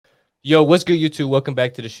Yo, what's good, YouTube? Welcome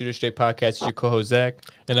back to the Shooter Straight Podcast. It's your co-host Zach,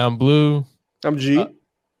 And I'm Blue. I'm uh, G.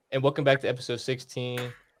 and welcome back to episode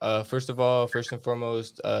 16. First of all, first and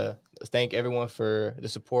foremost, thank everyone for the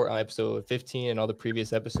support on episode 15 and all the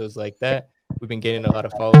previous episodes like that. We've been getting a lot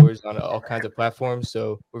of followers on all kinds of platforms,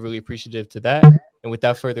 so we're really appreciative to that. And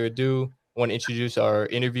without further ado, I want to introduce our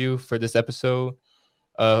interview for this episode.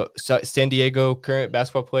 San Diego current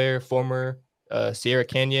basketball player, former Sierra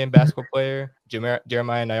Canyon basketball player,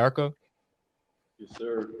 Jeremiah Nyarko. Yes,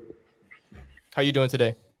 sir. How you doing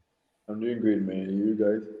today? I'm doing great, man. You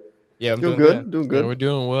guys? Yeah, I'm Doing doing good. good, doing Yeah, we're good.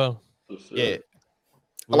 doing well. Yes, Yeah, sir.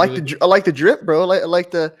 we really I like the drip, bro. I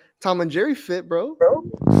like the Tom and Jerry fit, bro.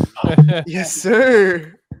 You Yes,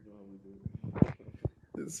 sir.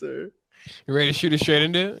 Yes, sir. ready to shoot it straight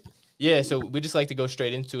into it? yeah. So we just like to go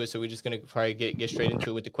straight into it. So we're just gonna probably get straight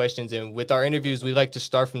into it with the questions. And with our interviews, we like to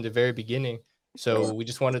start from the very beginning. So we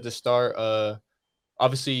just wanted to start.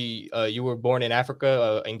 Obviously, you were born in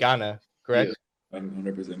Africa, in Ghana, Yeah, correct? I'm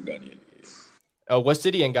 100% Ghanaian. Yeah. What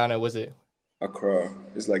city in Ghana was it? Accra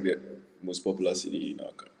is like the most popular city in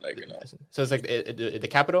Accra. Like, So it's like the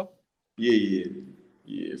capital. yeah, yeah,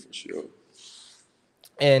 yeah, for sure.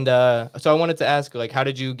 And so I wanted to ask, like, how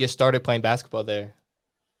did you get started playing basketball there?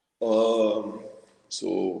 Um,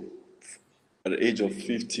 so at the age of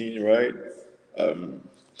 15, right? Um,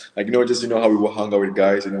 like just how we would hang out with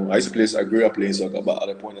guys. I grew up playing soccer, but at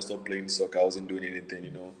a point I stopped playing soccer. I wasn't doing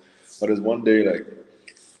anything. But there's one day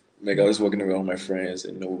like I was walking around with my friends,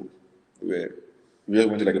 and we we just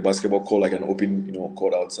went to like a basketball court, like an open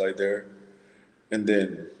court outside there, and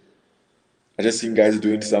then I just seen guys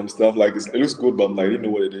doing some stuff like it looks good, but I'm like I didn't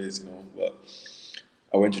know what it is. But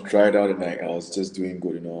I went to try it out, and I was just doing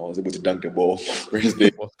good. I was able to dunk the ball first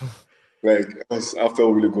day. Well, Like I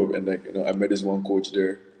felt really good, and I met this one coach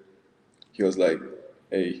there. He was like,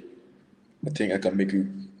 "Hey, I think I can make you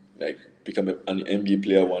like become an NBA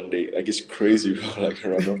player one day. Like it's crazy, bro. Like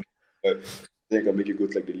random, but I think I can make you go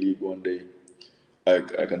to like the league one day.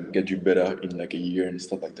 I can get you better in like a year and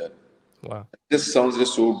stuff like that. wow. This sounds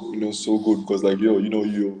just so good because like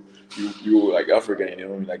you like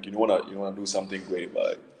African, like you wanna do something great,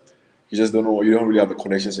 but you just don't know, you don't really have the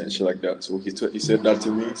connections and shit like that. So he said that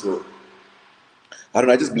to me. So I don't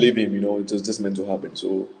know, I just believe him. It was just meant to happen.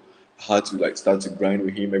 So I had to like start to grind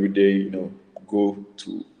with him every day. Go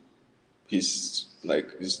to his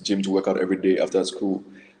gym to work out every day after school.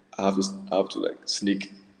 I have to like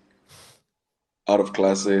sneak out of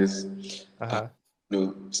classes. Uh I,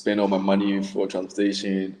 huh. spend all my money for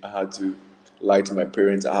transportation. I had to lie to my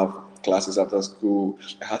parents. I have classes after school.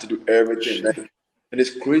 I had to do everything. And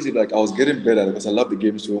it's crazy. Like I was getting better because I love the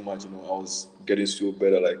game so much. I was getting so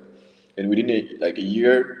better. Like, and within a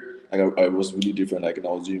year, like I was really different. Like, and I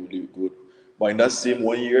was doing really good. But in that same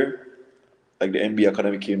one year, like the NBA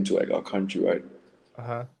Academy came to like our country, right? Uh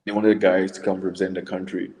huh. They wanted guys to come represent the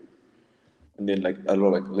country, and then like I don't know,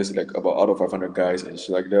 like let's say like about out of 500 guys and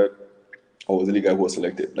shit like that, I was the only guy who was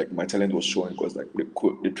selected. Like my talent was showing because like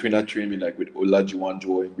the trainer trained me like with Olajuwon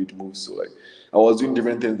Joy and beat moves. So like I was doing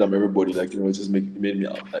different things than everybody. Like it just made me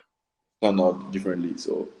out, like stand out differently.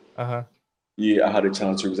 So Uh huh. yeah, I had a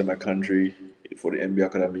chance to represent my country for the NBA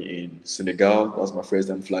Academy in Senegal. That was my first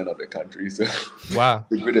time flying out the country. So Wow.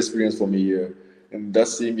 a great experience for me here. And that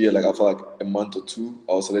same year, like after like a month or two,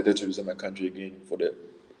 I was selected to represent my country again for the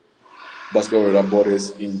basketball without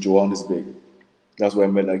borders in Johannesburg. That's where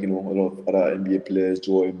I met like a lot of other NBA players,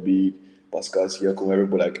 Joel Embiid, Pascal Siakam,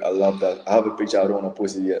 everybody. Like I love that. I have a picture. I don't want to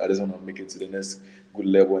post it yet. I just want to make it to the next good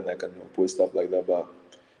level and I can post stuff like that. But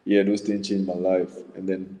yeah, those things changed my life. And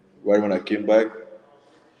then right when I came back,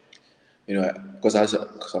 because I had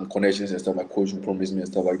some connections and stuff. My coach promised me and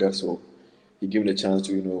stuff like that. So he gave me the chance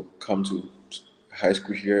to come to high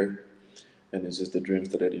school here, and it's just the dream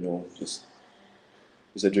started. Just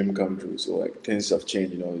it's a dream come true. So like things have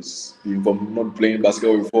changed. It's been from not playing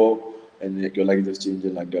basketball before, and like, your life just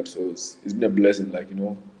changing like that. So it's been a blessing. Like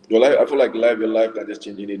your life. I feel like your life can just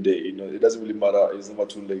change any day. It doesn't really matter. It's never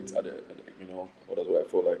too late. That's what I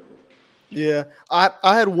feel like. Yeah, I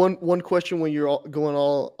had one question when you're going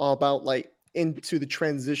all about like into the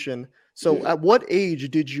transition. So Yeah. at what age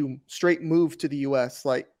did you straight move to the US?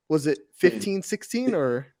 Like was it 15, 16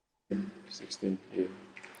 or 16. Yeah.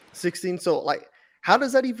 16? So like how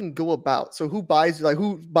does that even go about? So who buys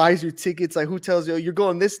your tickets? Like who tells you, "Oh, you're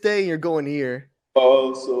going this day and you're going here?"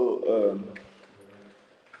 Also,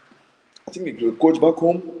 I think the coach back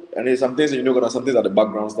home, and there's some things some things at the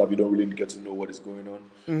background stuff you don't really get to know what is going on.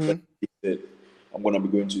 Like Mhm. he said, I'm gonna be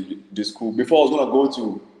going to this school. Before I was gonna go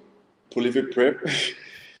to Prolific Prep,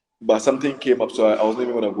 but something came up, so I was not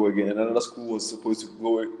even gonna go again. And another school was supposed to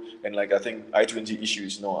go, and like I think I-20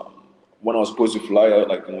 issues. when I was supposed to fly out,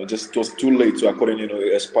 like just it was too late, so I couldn't,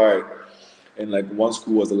 it expired. And like one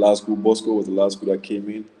school was the last school, Bosco was the last school that came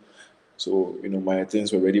in. So my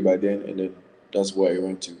things were ready by then, and then that's where I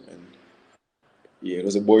went to. And yeah, it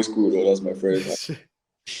was a boys' school. Though. That was my first.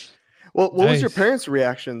 What was your Nice. parents'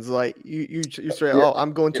 reactions? Like you say, Yeah, oh,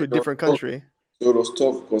 I'm going to a different country. so it was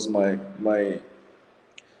tough because my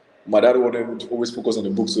dad wanted to always focus on the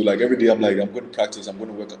book. So like every day, I'm like, I'm going to practice. I'm going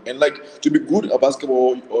to work. And like to be good at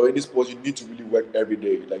basketball or any sport, you need to really work every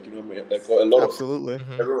day. Like like for Absolutely.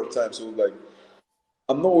 a lot of time. So like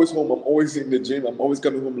I'm not always home. I'm always in the gym. I'm always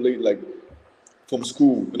coming home late, like from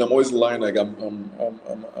school, and I'm always lying. Like I'm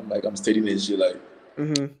like I'm studying and shit. Like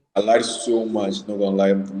Mm-hmm. I lied so much. Not gonna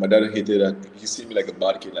lie. My dad hated that. He see me like a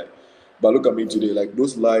bad kid. Like, but look at me today. Like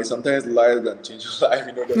those lies. Sometimes lies can change your life.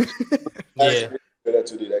 The lies Yeah. make you better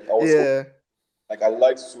today. Like I was so Yeah. like I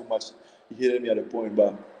lied so much. He hated me at a point,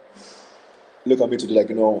 but look at me today.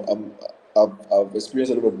 Like I've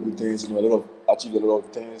experienced a lot of good things. A lot of achieved a lot of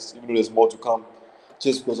things. Even though there's more to come,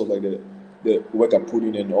 just because of like the work I put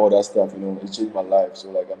in and all that stuff. It changed my life. So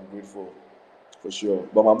like I'm grateful for sure.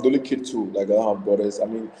 But I'm the only kid too. Like I don't have brothers. I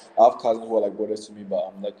mean, I have cousins who are like brothers to me, but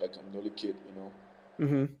I'm not like I'm the only kid.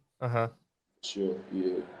 Mm-hmm. Uh-huh. Sure.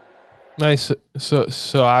 Yeah. Nice.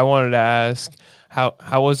 So I wanted to ask, how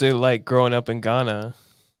was it like growing up in Ghana?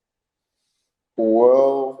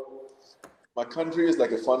 Well, my country is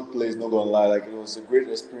like a fun place. Not gonna lie. Like it was a great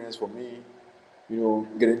experience for me.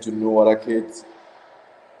 Getting to know other kids.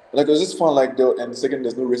 Like it was just fun. Like and second,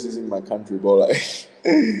 there's no racism in my country, but like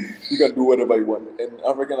you can do whatever you want. And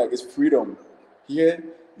African, like it's freedom. Here,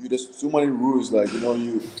 there's so many rules. Like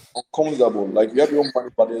you uncomfortable. Like you have your own money,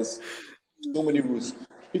 but there's so many rules.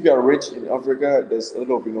 If you are rich in Africa, there's a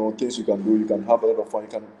lot of things you can do. You can have a lot of fun. You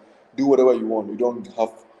can do whatever you want. You don't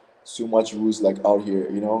have so much rules like out here.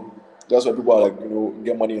 That's why people are like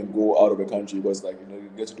get money and go out of the country because like you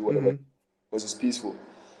get to do whatever Mm-hmm. because it's peaceful.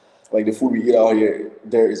 Like the food we eat out here,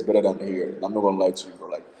 there is better than here. I'm not gonna lie to you, bro.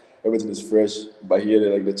 Like everything is fresh, but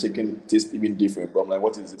here like the chicken tastes even different. Bro, I'm like,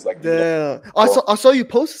 what is this? Like, Damn. I saw you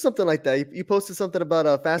posted something like that. You posted something about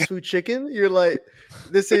a fast food chicken. You're like,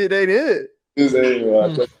 this ain't it. this ain't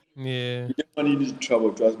Hmm. right. Yeah. You get money, you need to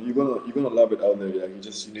travel. Trust me, you're gonna love it out there. Like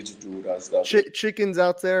you need to do that stuff. Chickens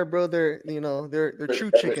out there, bro. They're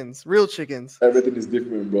true chickens, real chickens. Everything is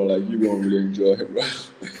different, bro. Like you gonna really enjoy it, bro.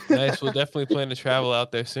 Nice. We'll definitely plan to travel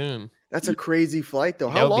out there soon. That's a crazy flight, though.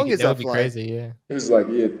 How That would long be is that would that be flight? crazy, yeah. It's like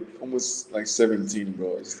almost like 17,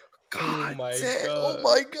 bro. God my damn! Oh God.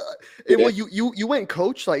 my god! Hey, well, you went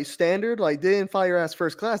coach like standard, like they didn't fly your ass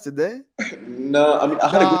first class, did they? No, I mean I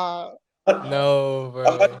had a Nah. No,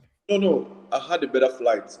 I had bro. no. I had a better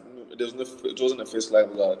flight. No, there's no. It wasn't a first flight,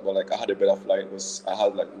 but like I had a better flight. I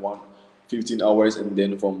had like 15 hours, and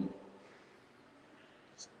then from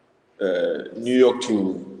New York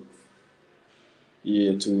to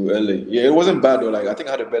LA. Yeah, it wasn't bad though. Like I think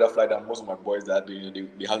I had a better flight than most of my boys that day.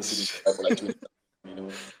 They hadn't seen it for like 20.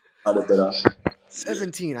 Had a better.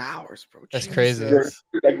 17 hours, bro. That's crazy. Yeah, Jesus.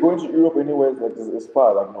 like going to Europe anywhere, like it's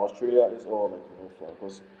far. Like in Australia, it's all like far.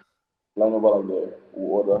 Because flying over like the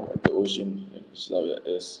water, like the ocean,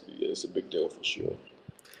 it's a big deal for sure.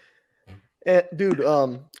 And dude,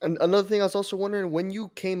 another thing I was also wondering, when you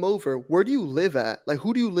came over, where do you live at? Like,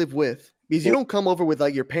 who do you live with? Because you So don't come over with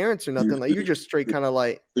like your parents or you, nothing. Like, you're just straight kind of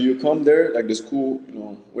like, so you come there, like the school,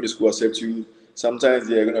 where the school accepts you. Sometimes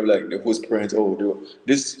they're gonna be like the host parents. Oh,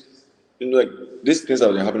 this, like these things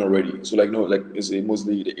are happening already. So like no, like it's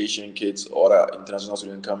mostly the Asian kids or the international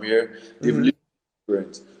students come here. They've mhm, lived with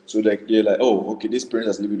parents. So like they're like, oh, okay, this parent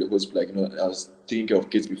has lived with the host, like I was taking care of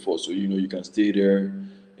kids before, so you can stay there,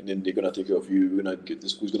 and then they're gonna take care of you. You're gonna get the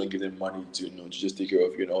school's gonna give them money to just take care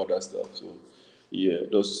of you and all that stuff. So yeah,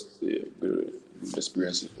 those good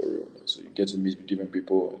experiences for real. So you get to meet different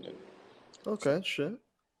people, and then okay, shit.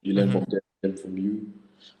 you learn from them, learn from you.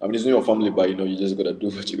 I mean, it's not your family, but you just gotta do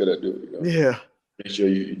what you gotta do. Yeah, Make sure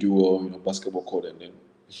you do well, basketball court, and then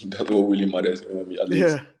that's what really matters. I mean, at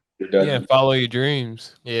least yeah. with Yeah. that, Follow your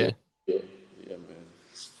dreams. Yeah. yeah, yeah, man.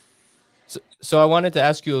 So I wanted to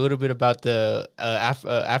ask you a little bit about the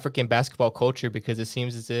African basketball culture because it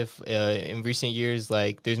seems as if in recent years,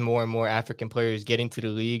 like there's more and more African players getting to the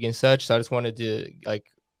league and such. So I just wanted to like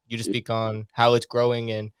you to speak on how it's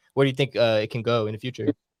growing and where do you think it can go in the future?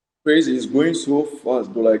 Crazy, it's going so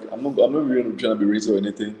fast, but like I'm not really trying to be racist or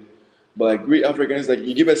anything, but like we Africans, like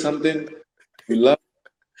you give us something, we love,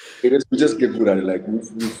 we just get good at it. Like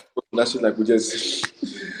we've nothing, like we just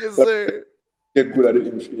Yes, sir. get good at it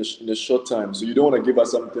in a short time. So you don't want to give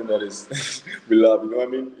us something that is we love. You know what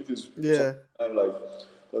I mean? If it's Yeah. something like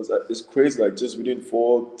Because it's crazy. Like just within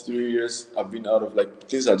 3 years, I've been out of like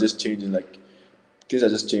things are just changing. Like things are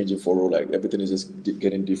just changing for real. Like everything is just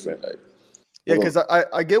getting different. Like Yeah, hold on. because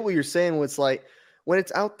I get what you're saying. It's like when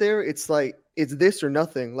it's out there, it's like it's this or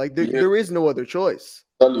nothing. Like Yeah, there is no other choice,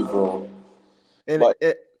 tell you, bro. and But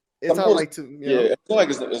it's not sometimes, like to yeah, it's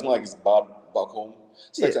not like it's bad back home.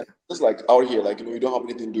 It's like yeah. just like out here, like you don't have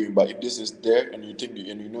anything doing. But if this is there and you think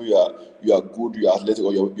and you are good, you are athletic,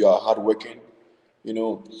 or you are hardworking, you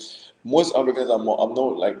know, most Americans I'm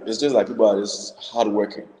not like it's just like people are just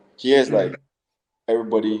hardworking. Here it's like Mhm.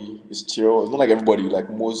 everybody is chill. It's not like everybody, like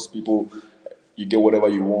most people, you get whatever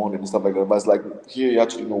you want and stuff like that. But it's like here you have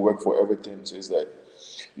to work for everything. So it's like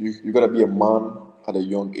you gotta be a man at a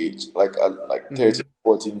young age, like at like Mhm. 13,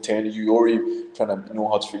 14, 10. You already trying to know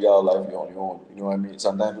how to figure out life on your own. You know what I mean?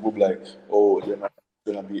 Sometimes people be like, oh, you're not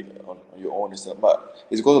gonna be on your own and stuff. But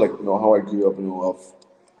it's because like how I grew up.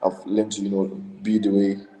 I've learned to be the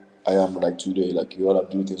way I am like today. Like you gotta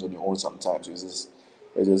do things on your own sometimes. So it's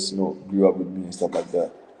just grew up with me and stuff like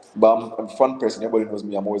that. But I'm a fun person. Everybody knows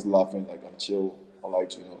me. I'm always laughing. Like I'm chill. I like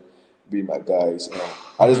to be my guys.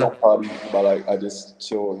 I just Mhm. don't party, but like I just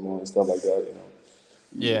chill. And stuff like that.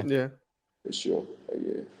 Yeah, Yeah. Yeah. for sure.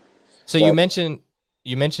 Yeah. So So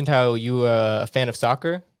you mentioned how you were a fan of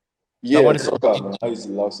soccer. So I yeah, wanted to soccer, do, man. I used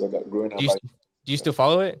to love soccer growing do up. you do you still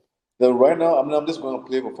follow it? Then right now, I'm just going to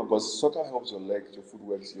play for fun because soccer helps your legs, your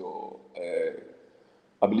footwork, your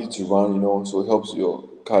ability to run, so it helps your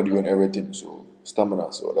cardio and everything, so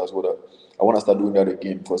stamina. So that's what I want to start doing that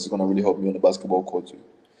again because it's going to really help me on the basketball court too.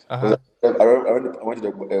 Because Uh-huh. I went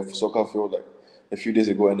to the soccer field like a few days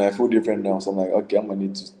ago and I feel different now. So I'm like, okay, I'm going to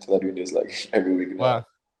need to start doing this like every week now. Wow.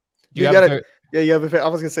 Do you You have a gotta favorite? yeah. You have I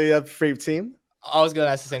was gonna say you have a favorite team. I was gonna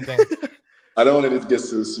ask the same thing. I don't want it to get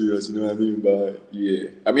so serious, you know what I mean? But yeah,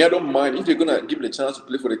 I mean, I don't mind if they're gonna give me the chance to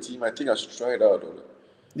play for the team. I think I should try it out.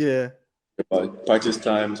 Yeah. Practice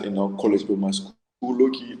times in our college, but my school, low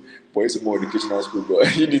key, but it's a more educational school,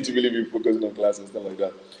 but you need to really be focusing on class and stuff like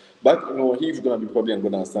that. But he's gonna be probably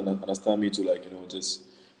gonna understand me to like just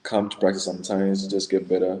come to practice sometimes, just get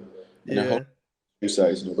better, and I hope Yeah. new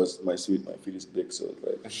size, because my feet is big, so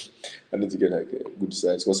like I need to get like a good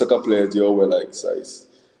size. Because soccer players they all wear like size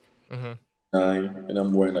Hmm. 9, and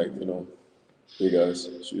I'm wearing like big ass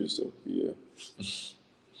shoes. So yeah,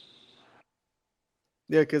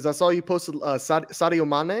 Yeah, because I saw you posted Sadio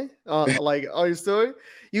Mane, like on your story.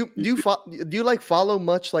 You do you like follow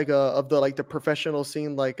much like of the like the professional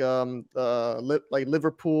scene like like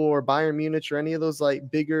Liverpool or Bayern Munich or any of those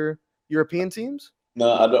like bigger European teams?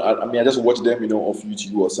 no, I don't. I mean, I just watch them, off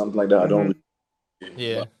YouTube or something like that. I don't Mm-hmm. really,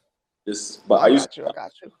 Yeah. but I I used got you. I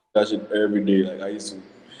got you. that shit every day. Like I used to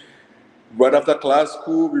right after class,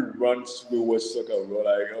 school, we run, we watch soccer, bro.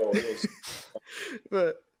 Like it was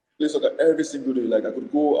But play soccer every single day. Like I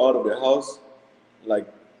could go out of the house like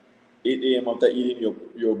 8 a.m. after eating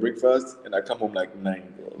your breakfast, and I come home like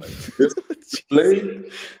 9, bro. Like just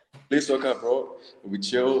jeez. play soccer, bro. We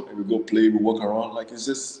chill and we go play. We walk around. Like it's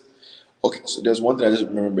just okay. So there's one thing I just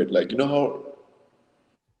remembered. Like how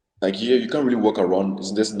like here you can't really walk around.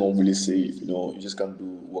 It's just not really safe. You just can't do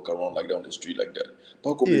walk around like down the street like that.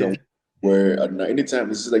 Back home you Yeah. can where at night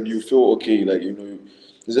anytime it's just like you feel okay. Like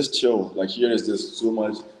it's just chill. Like here is just so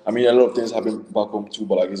much. I mean a lot of things happen back home too,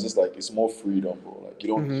 but like it's just like it's more freedom, bro. Like you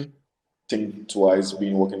don't Mm-hmm. think twice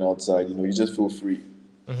being walking outside. You just feel free.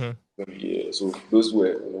 Hmm. Yeah, so those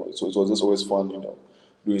were, so it was just always fun,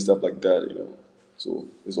 doing stuff like that, So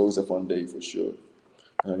it's always a fun day for sure.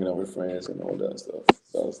 Hanging out with friends and all that stuff.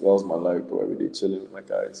 That was my life, bro. Every day chilling with my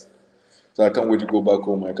guys. So I can't wait to go back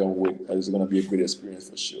home. I can't wait. It's gonna be a great experience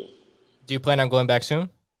for sure. Do you plan on going back soon?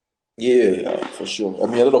 Yeah, for sure. I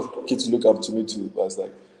mean, a lot of kids look up to me too, but it's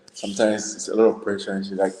like sometimes it's a lot of pressure and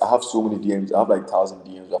shit. Like I have so many DMs. I have like 1,000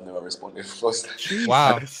 DMs I've never responded first.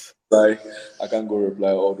 Wow. Jesus. Like I can't go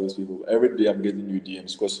reply all those people. Every day I'm getting new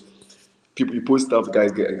DMs because people you post stuff,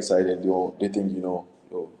 guys get excited. They think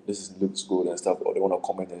this looks good and stuff, or they want to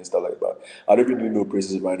comment and stuff like that. I don't even know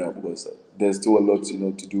places right now because there's still a lot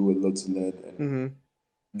to do, a lot to learn, and Mm-hmm.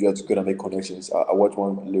 you have to go and make connections. I watched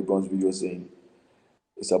one LeBron's video saying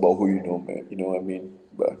it's about who you know, man. You know what I mean?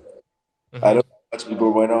 But I Hmm. don't much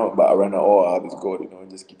people right now, but right now all I have is God. And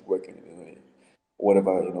just keep working.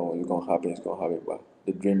 Whatever is gonna happen, is gonna happen. But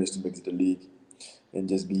the dream is to make it to the league and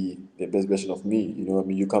just be the best version of me. You know what I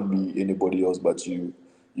mean? You can't be anybody else but you.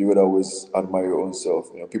 You would always admire your own self.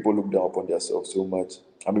 People look down upon themselves so much.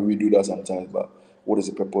 I mean, we do that sometimes, but what is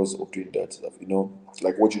the purpose of doing that stuff? It's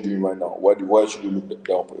like what you're doing right now. Why should you look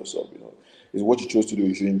down upon yourself? It's what you chose to do.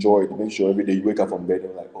 You should enjoy it. Make sure every day you wake up from bed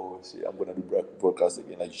and like, oh, see, I'm gonna do broadcast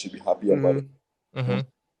again. Like you should be happy about it. Mm-hmm. You know?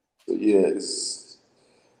 Hmm. So yeah,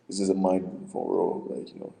 this is a mind for real. Like,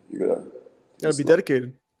 you gotta Gotta be it's like,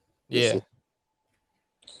 dedicated. yes, Yeah. sir.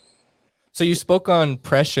 So you spoke on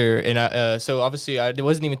pressure, and so obviously I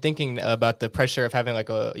wasn't even thinking about the pressure of having like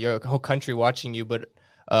your whole country watching you, but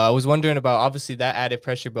I was wondering about obviously that added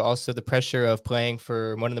pressure, but also the pressure of playing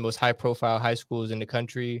for one of the most high-profile high schools in the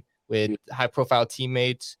country with high-profile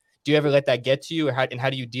teammates. Do you ever let that get to you, or how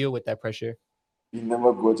do you deal with that pressure? He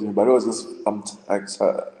never got to me, but it was just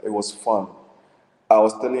it was fun. I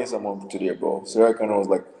was telling someone today, bro. Sarah Connor was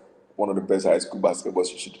like one of the best high school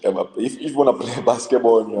basketballs you should ever play. If you want to play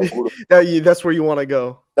basketball and you're good, That's where you want to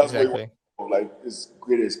go. that's where you want Exactly. to go. Like, it's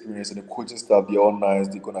great experience, and the coaching staff, they're all nice.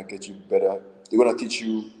 They're gonna get you better. They're gonna teach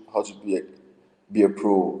you how to be a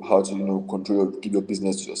pro, how to control keep your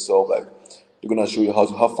business to yourself. Like, they're gonna show you how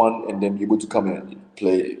to have fun, and then be able to come and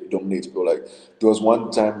play, dominate, bro. Like, there was one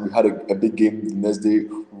time we had a big game the next day.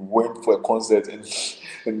 We went for a concert, and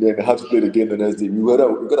and then had to play the game the next day. We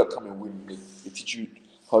gotta come and win. They teach you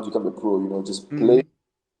how to become a pro. Just play Mhm.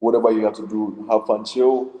 whatever you have to do, have fun,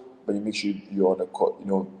 chill, but you make sure you're on the court.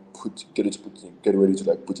 Get ready to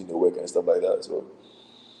like put in the work and stuff like that. So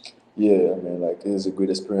yeah, I mean, like, it was a great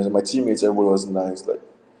experience. And my teammates, everybody was nice, like,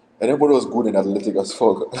 and everybody was good and athletic as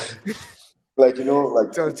fuck. Like,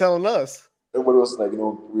 like So telling us. everybody was like,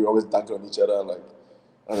 we always dunking on each other, like,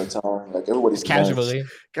 at the time, like, everybody's Just nice. casually,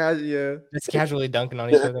 Guys, yeah. just casually dunking on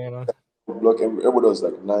each Yeah, other, you know. block. Everybody was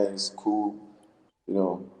like nice, cool. You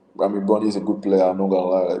know, I mean, Bronny is a good player. I'm not gonna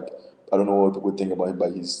lie. Like, I don't know what people think about him,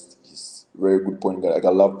 but he's very good point guard. Like, I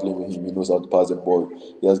love playing with him. He knows how to pass the ball.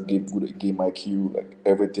 He has good game IQ. Like,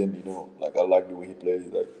 everything. Like, I like the way he plays.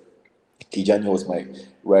 Like, Tijani was my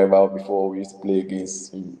rival before we used to play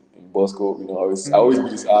against in Bosco. I always Mhm.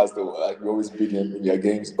 beat his ass though. Like, we always beat him in their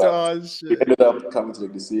games, but Oh we shit. ended up coming to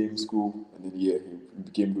like the same school, and then yeah, he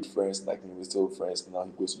became good friends. Like, we're still friends. Now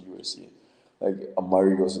he goes to USC. Like,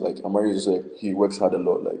 Amari is like, he works hard a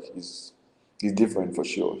lot. Like, he's different for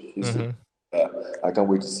sure. He's Mm-hmm. I can't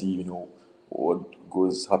wait to see what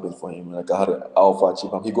goes happen for him. Like, I had an alpha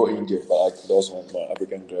chip. He got injured, but that was one of my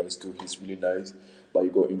African drivers too. He's really nice, but he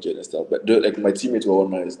got injured and stuff. But like, my teammates were all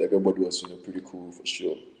nice. Like, everybody was pretty cool for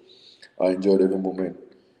sure. I enjoyed every moment.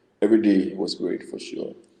 Every day was great for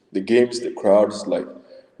sure. The games, the crowds, like,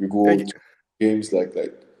 we Yeah, go to games like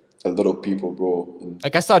a lot of people, bro. And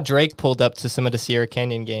Like I saw Drake pulled up to some of the Sierra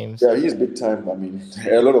Canyon games. yeah, he's big time. I mean,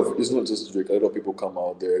 it's not just Drake. A lot of people come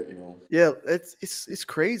out there. yeah, it's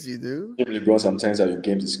crazy, dude. Even LeBron sometimes at your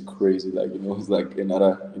games is crazy. Like, it's like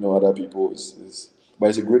another, other people but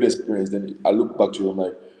it's a great experience. Then I look back to it, I'm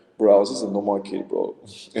like, bro, I was just a normal kid, bro,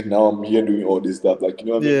 and now I'm here doing all this stuff. Like, you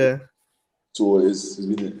know what I mean? Yeah. So it's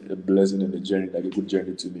been a blessing and a journey, like a good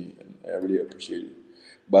journey to me, and I really appreciate it.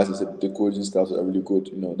 But as I said, the coaching staffs are really good.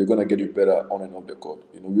 They're gonna get you better on and off the court.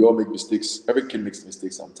 We all make mistakes. Every kid makes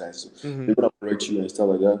mistakes sometimes. So Hmm. they're gonna correct you and stuff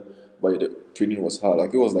like that. But the training was hard.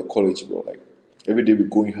 Like, it was like college, bro. Like, every day we're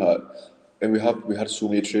going hard, and we had so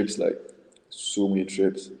many trips, like so many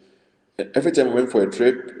trips. And every time we went for a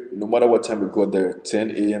trip, no matter what time we got there,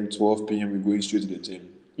 10 a.m., 12 p.m., we're going straight to the gym.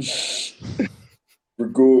 We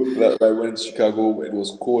go like I went to Chicago. It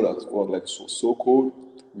was cold as fuck, like so cold.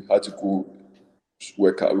 We had to go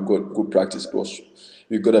work out. We got good practice, plus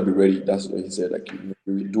you gotta be ready. That's what he said. Like,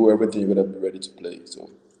 you do everything. You gotta be ready to play. So,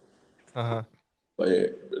 Uh-huh. but yeah,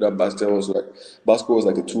 that basketball was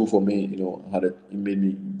like a tool for me. It made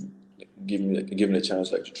me give me a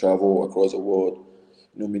chance, like, to travel across the world.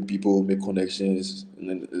 Meet people, make connections, and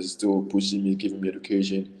then it's still pushing me, giving me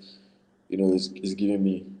education. It's giving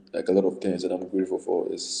me like a lot of things that I'm grateful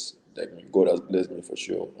for. It's like God has blessed me for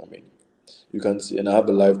sure. I mean, you can see, and I have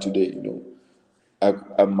a life today.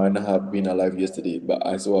 I might not have been alive yesterday, but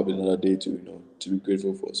I still have another day to be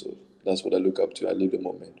grateful for. So that's what I look up to. I live the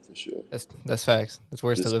moment for sure. That's facts. That's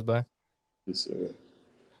words to Yes, live by. yes, sir.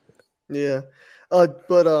 Yeah.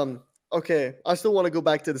 But okay, I still want to go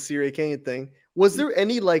back to the Sierra Canyon thing. Was there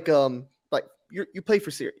any like you played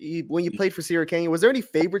for Sierra when you played for Sierra Canyon, was there any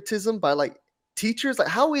favoritism by like teachers? Like,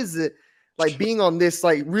 how is it like being on this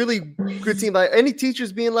like really good team? Like, any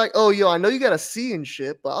teachers being like, "Oh, yo, I know you got a C and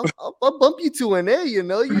shit, but I'll bump you to an A,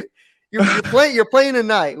 you're playing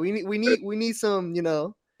tonight. We need some.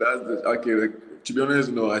 Okay. Like, to be honest,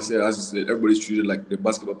 as I said, everybody's treated like the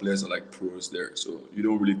basketball players are like pros there, so you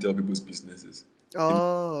don't really tell people's businesses.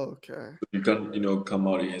 Oh, okay. You can't, come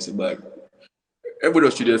out here and say, like, everybody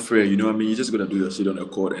was treated fair. You know what I mean? You're just gonna do your shit on the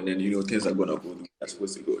court, and then things are gonna go the way they're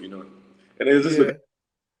supposed to go. And it's just like, Yeah.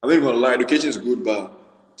 I'm not even gonna lie, education is good, but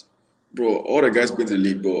bro, all the guys going to the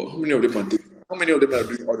league, bro. How many of them are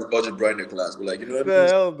doing algebra in the class? But, like, you know what I The mean?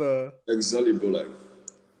 hell the Exactly, bro. Like,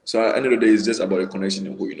 so at the end of the day, it's just about a connection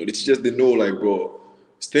and who. The teachers, they know, like, bro,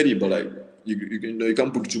 steady, but like you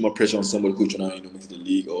can't put too much pressure on somebody who's trying to make the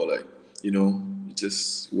league or like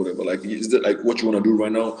just whatever. Like is that like what you want to do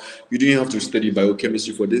right now? You didn't have to study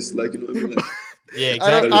biochemistry for this. Like what I mean? Like, Yeah, I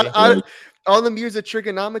don't. exactly. All them years of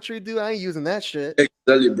trigonometry, dude. I ain't using that shit.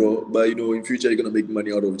 exactly, bro. But in future you're gonna make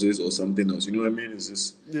money out of this or something else. You know what I mean? It's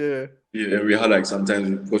just Yeah. yeah. And we had like sometimes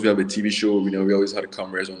because we have a TV show. We always had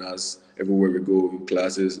cameras on us everywhere we go in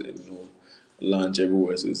classes and lunch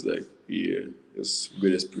everywhere. So it's like yeah, it's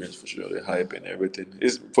great experience for sure. The hype and everything.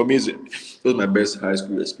 It's for me. It was my best high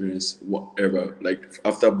school experience ever. Like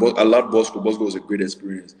after I loved Bosco. Bosco was a great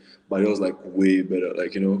experience, but it was like way better.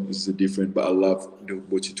 Like it's a different. But I love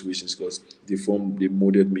both situations because they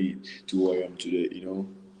molded me to who I am today.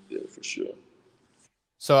 Yeah, for sure.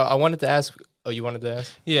 So I wanted to ask. Oh, you wanted to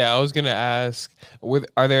ask? Yeah, I was gonna ask,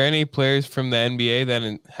 are there any players from the NBA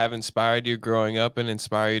that have inspired you growing up and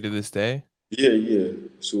inspire you to this day? Yeah, yeah.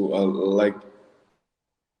 So I like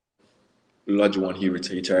Olajuwon. He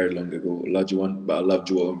retired long ago. Olajuwon, but I love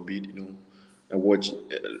Joel Embiid. I watch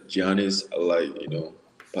Giannis. I like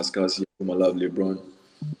Pascal Siakam. I love LeBron.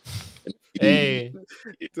 Hey,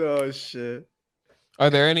 Oh shit. Are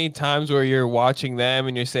there any times where you're watching them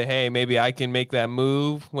and you say, "Hey, maybe I can make that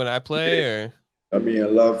move when I play"? Or I mean, I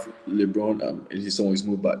love LeBron. And he's someone who's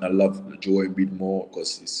moved, but I love Joel Embiid more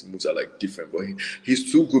because his moves are like different. But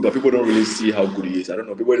he's too good, but people don't really see how good he is. I don't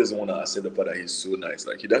know. People doesn't want to accept the fact that he's so nice.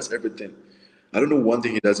 Like he does everything. I don't know one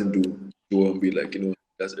thing he doesn't do. Joel Embiid, like he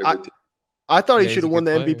does I everything. I thought he yeah, he's should a have won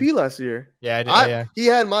good the player. MVP last year. yeah, yeah. He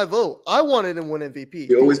had my vote. I wanted him to win MVP.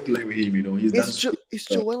 We always play with him. He's done. It's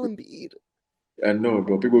Joel Embiid. I know,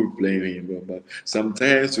 bro. People be playing with him, bro. But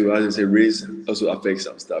sometimes, to as I say, race also affects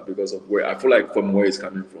some stuff because of where I feel like from where it's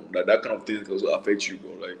coming from. That kind of thing also affects you,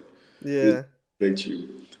 bro. Like Yeah. affect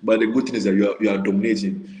you. But the good thing is that you are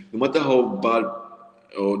dominating. No matter how bad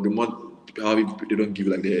or the month how they don't give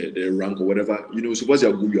like the rank or whatever. Suppose you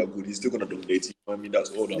are good. He's still gonna dominate. You know what I mean? That's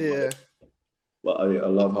all that Yeah. matters. But I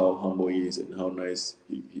love how humble he is and how nice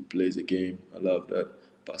he plays the game. I love that.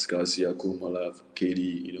 Pascal Siakam, I love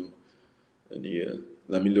KD, and yeah.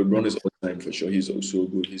 I mean, LeBron is all time for sure. He's so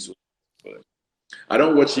good. He's so but I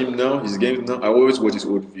don't watch him now, his games now. I always watch his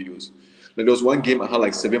old videos. Like there was one game I had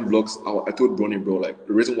like 7 blocks. I told Bronny, bro, like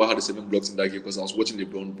the reason why I had the 7 blocks in that game because I was watching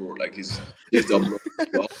LeBron, bro. Like he's the block.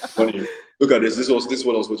 Wow, funny. Look at this. This is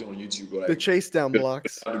what I was watching on YouTube, bro. The Like chase down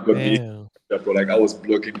blocks. got me, Damn. bro. Like I was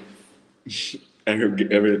blocking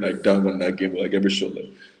every like down on that game, like every shot.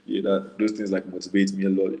 Like yeah, those things like motivate me a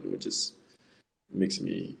lot. It just makes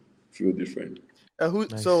me feel different.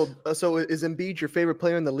 Nice. So is Embiid your favorite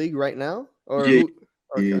player in the league right now? Or Yeah,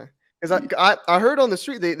 who? yeah. Okay. Because I heard on the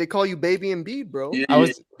street they call you Baby Embiid, bro. Yeah, I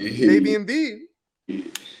was Baby Embiid.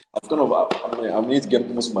 I've kind of, I need to get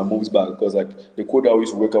most of my moves back because like the code that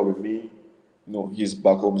used to work out with me, he's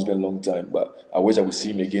back home. It's been a long time, but I wish I would see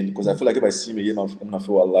him again because I feel like if I see him again, I'm gonna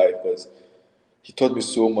feel alive because he taught me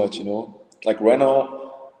so much. Like right now,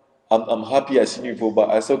 I'm happy I see people, but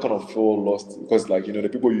I still kind of feel lost because like the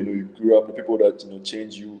people you grew up, the people that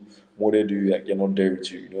change you, molded you, like you're not there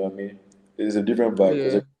with you. You know what I mean? It's a different vibe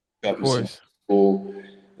because Yeah. you have Of to see course. people.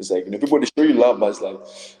 It's like people they show you love, but it's like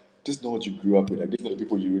this is not what you grew up with. Like these are the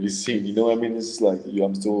people you really seen. You know what I mean? It's just like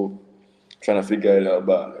I'm still trying to figure it out,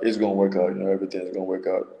 but it's gonna work out. Everything is gonna work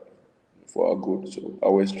out for our good. So I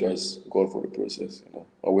always trust God for the process. I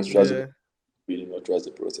always trust Yeah. the trust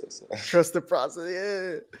the process. Trust the process.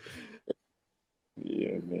 Yeah.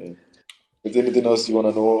 Yeah, man. Is there anything else you want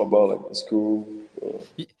to know about like the school?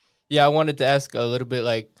 Yeah, I wanted to ask a little bit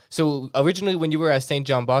like so originally when you were at St.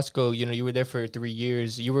 John Bosco, you were there for 3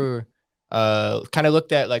 years. You were kind of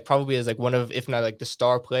looked at like probably as like one of if not like the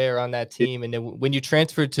star player on that team. And then when you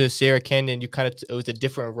transferred to Sierra Canyon, you kind of it was a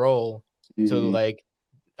different role. So Yeah. like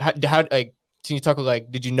how like can you talk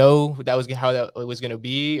like did you know that was how that was gonna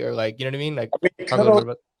be or like you know what I mean? Like I mean, talk a kind little of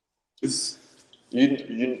bit about it's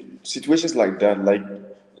situations like that, like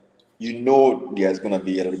there's gonna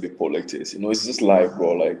be a little bit politics. It's just life,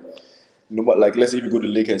 bro. Like no, but like let's say if you go to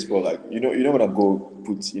Lakers, bro, like you're not gonna go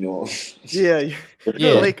put Yeah. You're the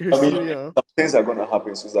Yeah. Lakers. I mean, You some things are gonna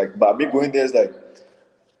happen. So it's like, but me going there is like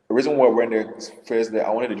the reason why I went there first. There,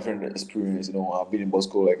 I wanted a different experience. I've been in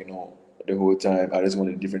Bosco like the whole time. I just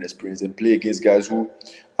wanted a different experience and play against guys who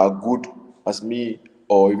are good as me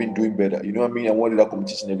or even doing better. You know what I mean? I wanted that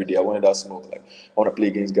competition every day. I wanted that smoke. Like I want to play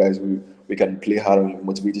against guys who we can play hard and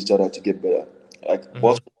motivate each other to get better. Like Mhm.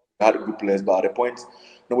 Bosco had good players, but at the point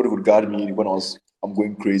nobody would guard me when I'm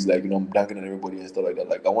going crazy. Like I'm dunking on everybody and stuff like that.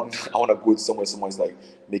 Like I want to go somewhere. Someone's like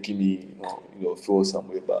making me feel some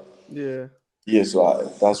way, but. yeah. Yeah,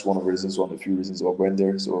 so that's one of the reasons, one of the few reasons I went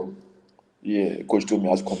there. So yeah, coach told me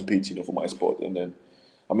I had to compete, for my sport, and then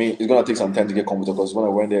I mean, it's gonna take some time to get comfortable because when I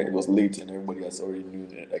went there, it was late and everybody has already knew,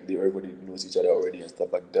 like everybody knows each other already and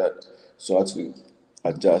stuff like that. So I had to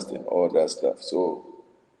adjust and all that stuff. So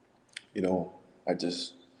you know,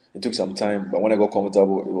 it took some time, but when I got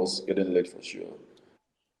comfortable, it was getting late for sure.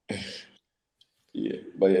 Yeah,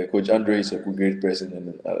 but yeah, Coach Andre is a great person,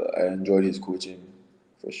 and I enjoyed his coaching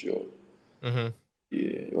for sure. Mm-hmm.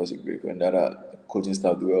 Yeah, it was a great one. That coaching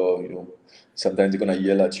staff do well, sometimes they're gonna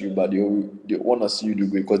yell at you, but they wanna see you do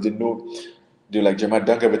great because they know they're like Jeremiah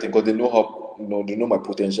dunk everything because they know how they know my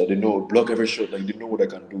potential. They know block every shot, like they know what I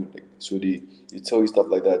can do. Like so they tell you stuff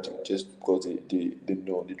like that just because they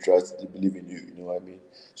know, they trust, they believe in you. You know what I mean?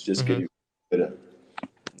 So just get Mm-hmm. you better.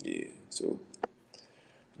 Yeah. So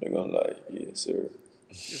I'm not gonna lie. Yeah, sir.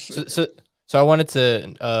 Yes, So, sir. so, so I wanted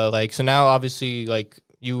to so now obviously like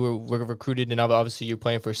you were recruited and now obviously you're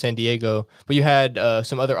playing for San Diego, but you had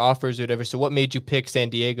some other offers or whatever. So what made you pick San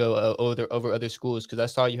Diego over other schools? Because I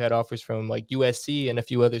saw you had offers from like USC and a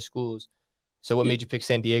few other schools. So what Yeah. made you pick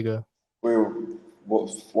San Diego? Well,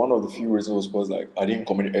 one of the few reasons was like I didn't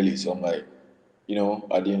commit early, so I'm like,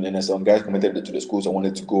 I didn't. And then some guys committed to the schools I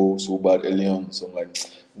wanted to go so bad early on, so I'm like,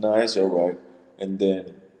 nah, it's alright. And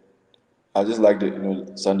then I just like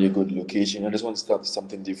the San Diego location. I just want to start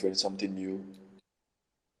something different, something new.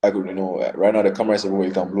 I could, right now the cameras everywhere.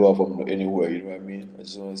 You can blow up from anywhere. You know what I mean? I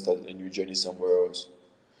just want to start a new journey somewhere else,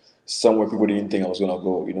 somewhere people didn't think I was gonna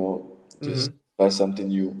go. Just Mm-hmm. start something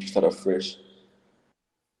new, start afresh.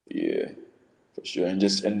 Yeah, for sure.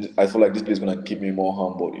 And I feel like this place is gonna keep me more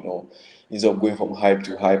humble. Instead of going from hype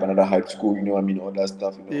to hype, another hype school. You know what I mean? All that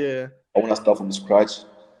stuff. Yeah. I want to start from scratch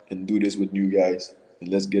and do this with new guys. And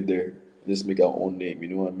let's get there. Let's make our own name. You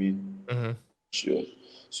know what I mean? Mm-hmm. Sure.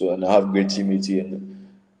 So and I have great teammates here,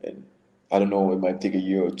 and I don't know. It might take a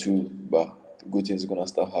year or two, but good things are gonna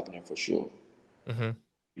start happening for sure. Mm-hmm.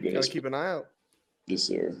 You can Gotta expect keep an eye out. this,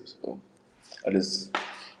 sir. So I just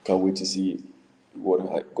can't wait to see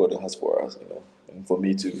what God has for us, and for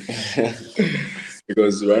me too.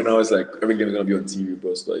 Because right now it's like every game is gonna be on TV, but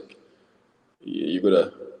it's like you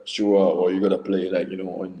gotta show up or you gotta play, like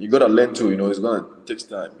and you gotta learn too. It's gonna take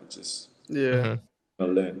time. It's just Yeah. Mm-hmm.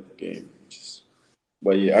 gonna learn the game.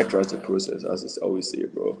 But yeah, I trust the process, as I always say,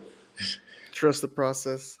 bro. Trust the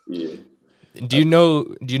process. Yeah, Do you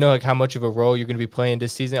know like how much of a role you're going to be playing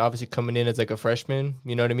this season? Obviously coming in as like a freshman,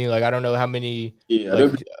 you know what I mean? Like I don't know how many yeah. I like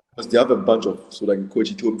don't because they have a bunch of so like coach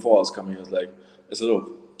he told me before I was coming, he was like there's a lot of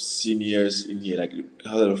seniors in here, like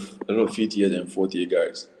a lot of fifth years and fourth year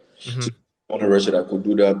guys. mm-hmm. On a rush it, I could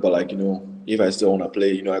do that, but like if I still want to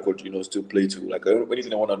play, I could still play too. Like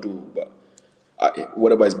anything I want to do, but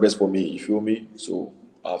whatever is best for me, you feel me? So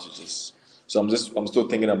I have to just. So I'm still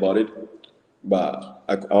thinking about it, but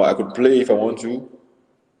I could play if I want to.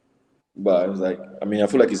 But I was like, I mean, I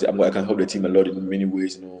feel like I can help the team a lot in many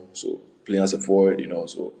ways, So playing as a forward,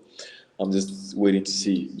 So I'm just waiting to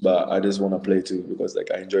see. But I just want to play too because like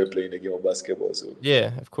I enjoy playing the game of basketball. So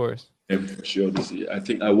Yeah, of course. and for sure this year, I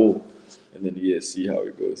think I will. And then see how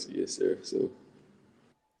it goes. Yes, sir. So,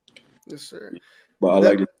 Yes, sir. but I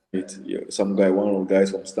That like it. Yeah, one of the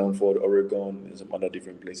guys from Stanford, Oregon, and some other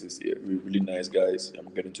different places. Yeah, really nice guys.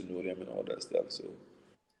 I'm getting to know them and all that stuff. So,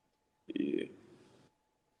 yeah.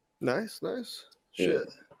 nice, nice. Yeah, Shit.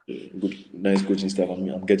 yeah, good, nice coaching staff.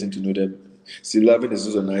 I'm getting to know them. See, Lavin is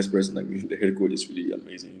just a nice person. Like the head coach is really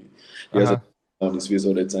amazing. He has a Uh-huh. on his face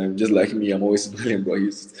all the time, just like me. I'm always smiling, but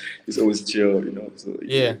he's always chill, So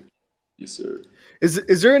yeah, Yeah. yes, sir.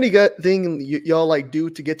 Is there any thing y'all like do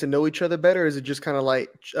to get to know each other better? Or is it just kind of like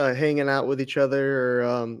hanging out with each other,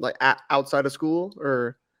 or like outside of school,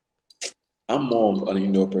 or? I'm more of an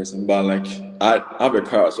indoor person, but like I have a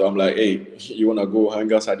car, so I'm like, hey, you wanna go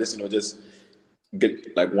hang outside? Just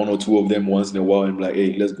get like one or two of them once in a while, and be like,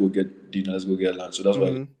 hey, let's go get dinner, let's go get lunch. So that's why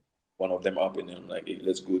Mm-hmm. one of them up, and then I'm like, hey,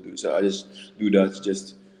 let's go do. So I just do that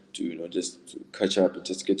just to just to catch up and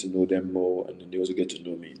just get to know them more, and then they also get to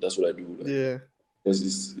know me. That's what I do, like Yeah. because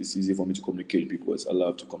it's easy for me to communicate with people. I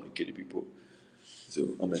love to communicate with people, so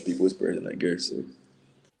I'm a people's person, I guess. So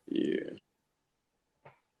yeah,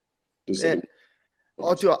 those are And the oh,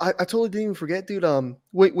 ones. dude, I totally didn't even forget, dude.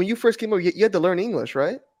 When you first came over, you had to learn English,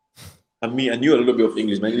 right? I mean, I knew a little bit of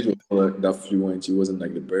English. My English was not like that fluent. It wasn't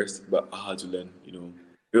like the best, but I had to learn.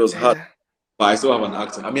 It was hard, Yeah. but I still have an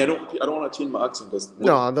accent. I mean, I don't want to change my accent because most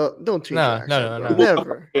No, don't change your No, no, accent, no, bro. no. people come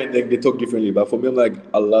Never. here and they talk differently. But for me, I'm like,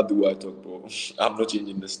 I love the way I talk, bro. I'm not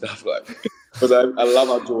changing the stuff, like, because I love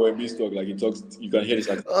how Joe and Beast talk. Like he talks, you can hear his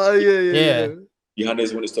accent. Oh yeah, yeah, Yeah. yeah. Behind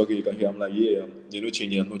us when he's talking, you can hear. I'm like, yeah, they're not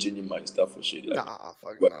changing. I'm not changing my stuff for shit. Like, Nah,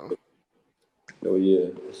 fuck but no. oh yeah,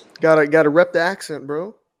 Gotta rep the accent,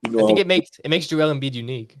 bro. I think how it makes Joel Embiid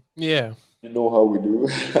unique. Yeah. You know how we do.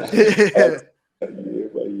 Yeah,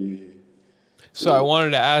 but yeah. So I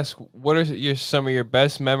wanted to ask, what are some of your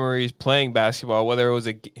best memories playing basketball? Whether it was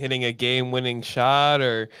hitting a game-winning shot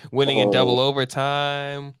or winning in double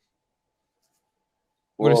overtime.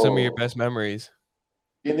 What are some of your Whoa. best memories?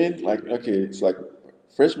 And then, like, okay, it's like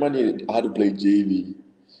freshman year, I had to play JV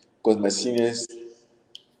because my seniors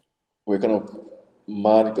were kind of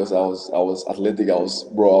mad because I was athletic. I was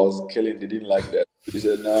killing. They didn't like that. They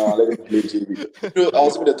said, "Nah, let him play JV." I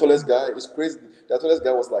was even the tallest guy. It's crazy. The tallest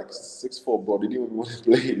guy was like 6'4", bro. They didn't even want to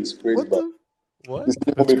play. It's crazy, What but the What? they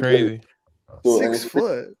still want That's me to play. crazy. So and 6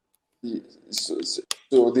 foot?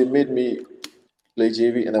 so they made me play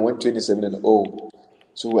JV, and I went 27-0.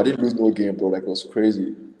 So I didn't lose no game, bro. Like it was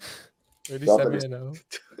crazy. So after 37 this, and 0.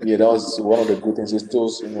 yeah, that was one of the good things. It still,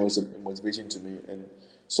 it's a motivation to me. And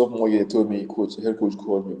sophomore year, told me, head coach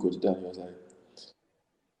called me, Coach Dan. He was like,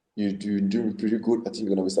 "You're doing pretty good. I think you're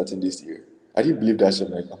gonna be starting this year." I didn't believe that shit.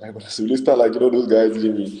 Like, am I gonna really start like those guys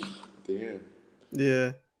giving me? Damn.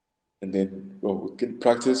 Yeah. And then, bro, we can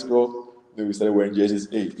practice, bro. Then we started wearing jerseys.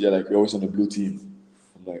 Hey, yeah, like we're always on the blue team.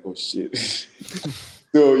 I'm like, oh shit.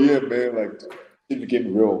 So yeah, man, like it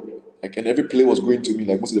became real. Like, and every play was going to me.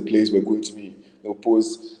 Like most of the plays were going to me. No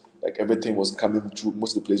post, like everything was coming through.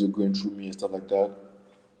 Most of the plays were going through me and stuff like that.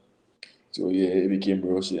 So yeah, it became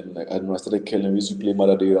real shit. And like I don't know, I started killing. We used to play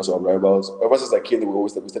Mother Day. That's our rivals. Ever since I came, we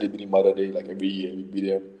started beating Mother Day like every year. We beat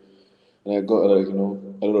them, and I got like a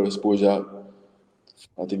lot of exposure.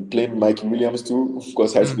 I think playing Mikey Williams too,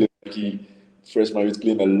 because I used to play Mikey freshman. I was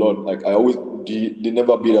playing a lot. Like I always, they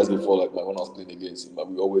never beat us before. Like when I was playing against him, but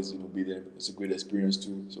we always beat them. It's a great experience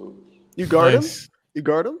too. So You guard him? Nice. You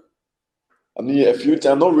guard him? I mean, yeah, a few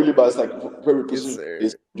times, not really, but it's like very Yes, position sir.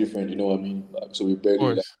 is different. You know what I mean? Like, so we Of barely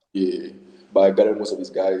like course. yeah. But I got most of these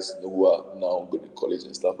guys who are now good in college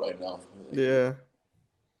and stuff right now. Like, Yeah.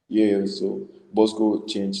 yeah, so Bosco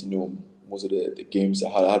changed, most of the games.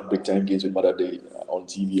 I had big time games with Mother Day on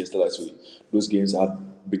TV and stuff like so. Those games had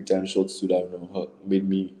big time shots too that made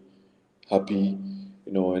me happy,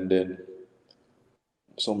 and then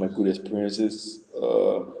some of my good experiences.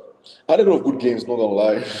 I had a lot of good games, not gonna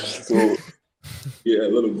lie. So yeah, a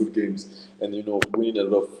lot of good games, and winning a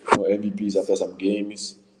lot of MVPs after some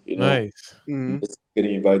games. Nice. Hmm. Just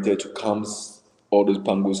getting invited to camps, all those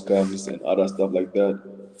Pangos camps and other stuff like that.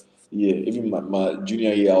 Yeah, even my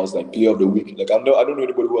junior year, I was like player of the week. Like I don't know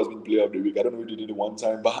anybody who has been player of the week. I don't know if they did it one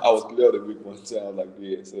time, but I was player of the week one time. I was like,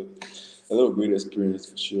 yeah, so a lot of great experience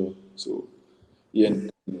for sure. So yeah, and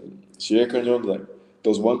Sierra Canyon, like there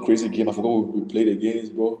was one crazy game. I forgot who we played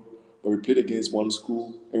against, bro. But we played against one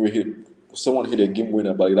school and someone hit a game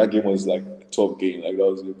winner, but that game was like a top game. Like that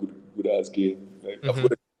was a good ass game. Like I Mhm.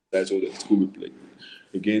 forgot the title of the school we played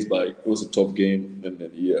against, but it was a tough game. And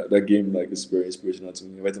then yeah, that game like is very inspirational to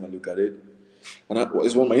me. Every time I look at it, and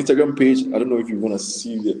it's on my Instagram page. I don't know if you want to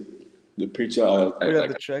see the picture. I would have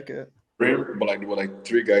to check it. Frame, but like there were like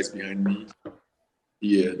three guys behind me.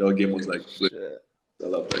 Yeah, that game was like Shit. I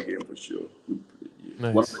love that game for sure.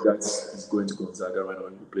 Yeah. One of Nice. the guys is going to Gonzaga right now,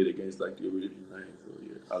 and we played against like the original nine. So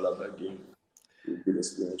yeah, I love that game. It was a good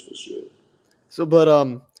experience for sure. So, but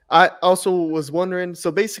I also was wondering.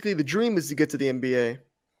 So basically, the dream is to get to the NBA.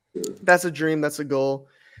 Yeah. That's a dream. That's a goal.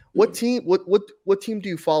 What team? What team do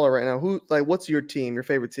you follow right now? What's your team? Your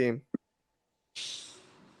favorite team?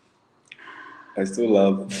 I still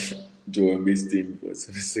love Joe Embiid's team for The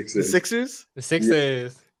 76ers. Sixers. The Yeah,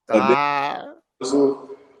 Sixers. but then Ah, also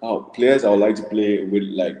players I would like to play with,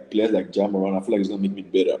 like players like Jam around. I feel like it's gonna make me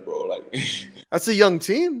better, bro. Like that's a young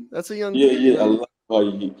team. That's a young yeah, team, yeah, I man. love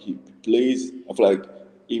how he plays. I feel like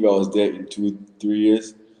if I was there in 2, 3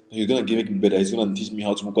 years, he's gonna give me better. He's gonna teach me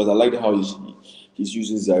how to because I like how he's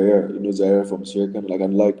using Zaire, Zaire from Sierra. Like I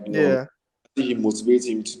like, Yeah. I think he motivates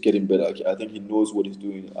him to get him better. Like, I think he knows what he's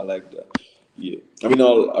doing. I like that. Yeah. I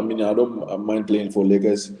don't mind playing for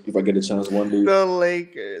Lakers if I get a chance one day. The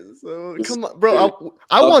Lakers. Oh, Just come on, bro. yeah,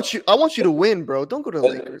 I love want you. I want you to win, bro. Don't go to the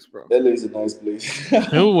LA. Lakers, bro. LA is a nice place.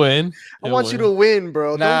 He'll win. I He'll want you to win. win,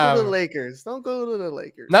 bro. Don't go to the Nah. Lakers. Don't go to the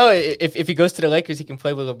Lakers. No, if he goes to the Lakers, he can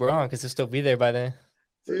play with LeBron because he'll still be there by then.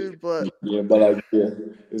 Dude, but Yeah, but like yeah,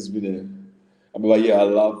 it's been but yeah, I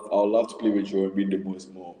would love to play with Joe and be the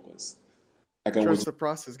most more because I can trust the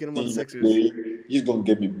process. Get him on the see him Sixers. play. He's gonna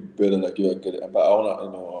get me better. Like yeah, get it. But I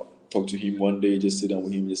wanna talk to him one day, just sit down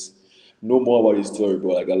with him, just know more about his story,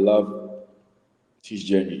 bro. Like I love his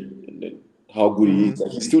journey and then how good he Mhm. is.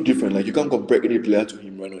 Like he's still different. Like you can't compare any player to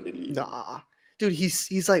him right now in the league. Nah, dude,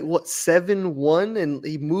 he's like what 7'1" and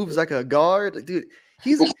he moves like a guard. Like, dude,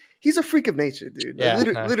 he's a freak of nature, dude. Like,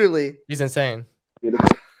 Yeah, nah. literally. He's insane. Yeah,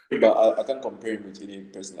 but I can't compare him with any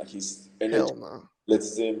person. Like his energy, Hell no.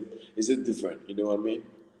 let's say it's just different. You know what I mean?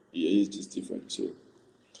 Yeah, it's just different. So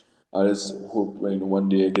I just hope when one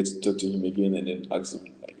day I get to talk to him again and then ask him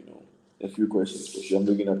like a few questions. For sure, I'm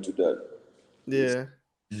looking up to that. Yeah.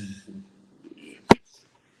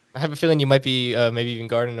 I have a feeling you might be maybe even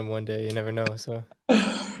guarding him one day. You never know. So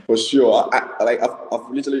For sure, I've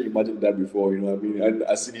literally imagined that before. You know what I mean? And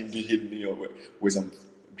I seen him hit me with some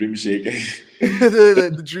dream shake.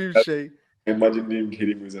 The dream shake. Imagine him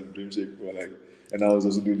hitting me with some dream shake, bro, like, and I was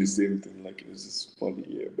also doing the same thing. Like it was just funny,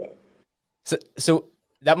 yeah, but. so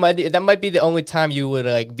that might be the only time you would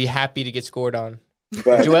like be happy to get scored on.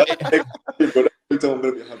 But Joel, I'm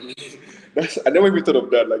gonna be happy. I never even thought of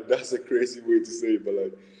that. Like that's a crazy way to say it, but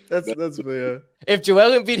like That's yeah. if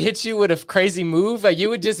Joel Embiid hits you with a crazy move, like you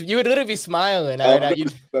would literally be smiling.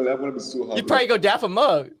 You'd I'm gonna be so happy. you'd probably go dap him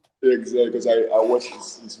up. Yeah, exactly, because I watch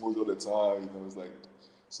his moves all the time. You know, it's like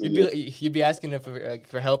so. You'd be asking him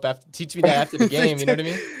for help after. Teach me that after the game. You know what I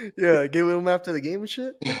mean? Yeah, give him after the game and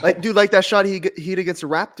shit. Like, dude, like that shot he hit against the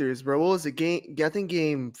Raptors, bro. What was it? I think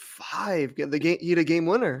game 5. He hit a game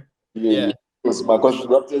winner. Yeah. Because my cousin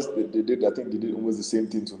Raptors, they did. I think they did almost the same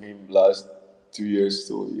thing to him last 2 years.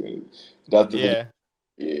 So yeah, that Yeah.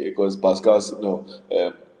 yeah, because Pascal's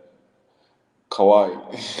Kawhi. Kawhi,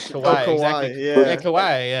 Kawhi, exactly. yeah.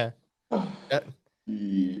 Kawhi, yeah.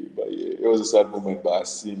 Yeah, but yeah, it was a sad moment. But I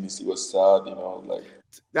see him, he was sad. You know, like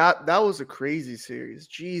That was a crazy series.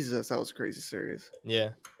 Jesus, that was a crazy series.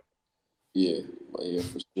 Yeah. yeah, but yeah,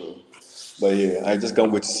 for sure. But yeah, I just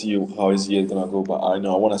can't wait to see how his year is gonna go. But I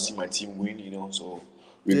know I want to see my team win. You know, so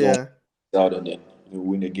we're going out and then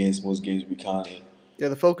win the games, most games we can. Yeah,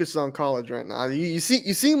 the focus is on college right now. You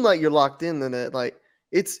seem like you're locked in it. Like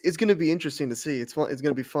it's gonna be interesting to see. It's fun. It's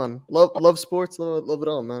gonna be fun. Love sports. Love it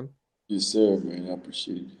all, man. Yes, sir, man. I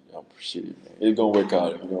appreciate it. I appreciate it, man. It's gonna work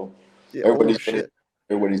out. You know, Yeah.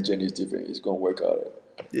 everybody's journey is different. It's gonna work out.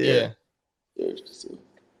 Yeah. Yeah. So.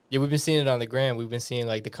 Yeah, we've been seeing it on the gram. We've been seeing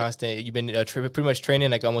like the constant. You've been pretty much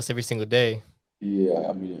training like almost every single day. Yeah,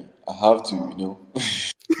 I mean, I have to, you know.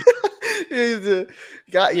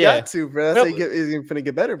 Got to, bro. That's how you're gonna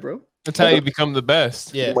get better, bro. That's how you become the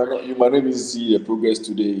best. Yeah. You might not even see the progress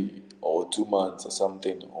today or 2 months or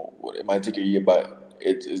something, or what. It might take a year, but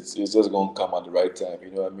it's just gonna come at the right time.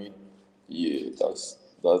 You know what I mean? Yeah, that's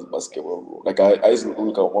basketball, bro. Like I used to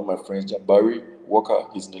look at one of my friends, Jabari Walker.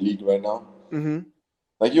 He's in the league right now. Mm-hmm.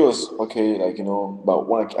 Like he was okay, like but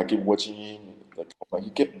when I keep watching him, like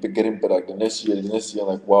he kept getting better. Like the next year,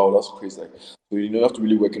 like wow, that's crazy. Like so, you have to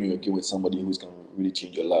really work on your game with somebody who's gonna really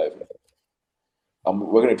change your life. I'm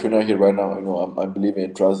working a trainer here right now. I believe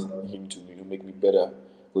and trust him to make me better.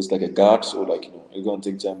 Because like a guard, so like it's gonna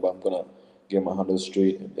take time, but I'm gonna get my handles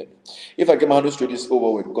straight, and then if I get my handles straight, it's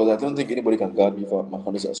over with. Because I don't think anybody can guard me if my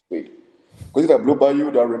handles are straight. Because if I blow by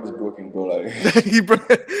you, that rim is broken, bro. Like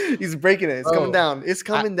he's breaking it. It's coming down. It's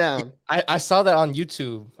coming down. I saw that on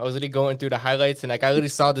YouTube. I was really going through the highlights, and like I really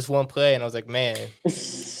saw this one play, and I was like, man.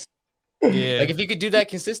 Yeah. Like if you could do that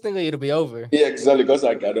consistently, it'll be over. Yeah, exactly. Because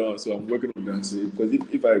I don't. So I'm working on that. So because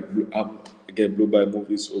if I get blown by a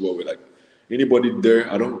move, it's over with. Like anybody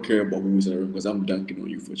there, I don't care about movies and everything because I'm dunking on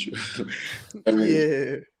you for sure. I mean,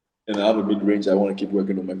 Yeah. And I have a mid range. I want to keep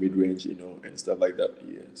working on my mid range, and stuff like that.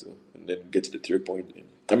 Yeah. So and then get to the 3-point.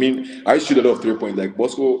 I mean, I shoot a lot of 3-point. Like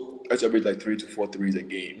Bosco, I average like 3 to 4 threes a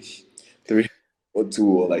game, 3 or 2,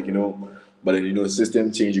 or like But then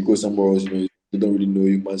system change. You go somewhere else. You don't really know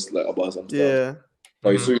you much like about some stuff. Yeah.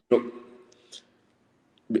 Like so,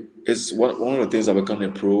 it's one of the things that becoming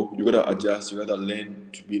a pro. You gotta adjust. You gotta learn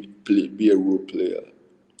to be a role player.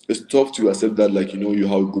 It's tough to accept that, like you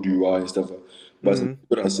how good you are and stuff. But you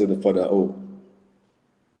gotta accept the fact that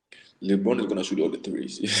LeBron is gonna shoot all the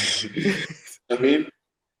threes. I mean,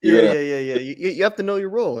 yeah. You have to know your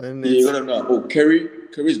role, and you gotta know. Curry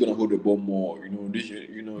is gonna hold the ball more.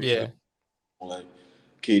 Yeah. Like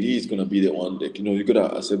KD is gonna be the one. Like you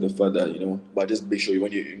gotta accept the fact that but just make sure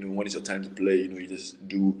when it's your time to play, you just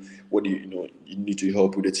do what you need to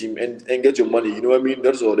help with the team and get your money. You know what I mean?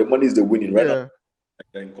 That's all. The money is the winning right now.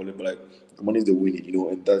 I can call it, but like the money is the winning.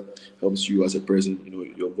 And that helps you as a person.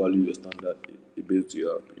 Your value, your standard, it builds you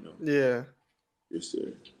up. Yeah. Yes,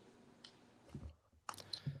 sir.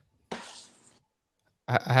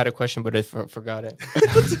 I had a question, but I forgot it.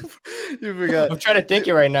 You forgot. I'm trying to think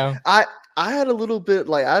it right now. I had a little bit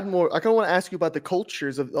I had more. I kind of want to ask you about the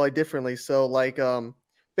cultures of like differently. So like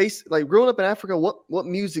like growing up in Africa, what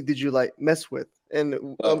music did you like mess with?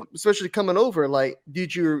 And especially coming over, like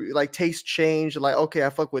did you like taste change? Like okay, I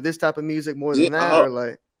fuck with this type of music more than that, or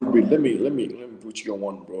like. Let me put you on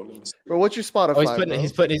one, bro. Let me see. Bro, what's your Spotify?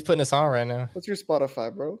 He's putting a song right now. What's your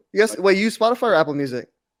Spotify, bro? Yes. Wait, you use Spotify or Apple Music?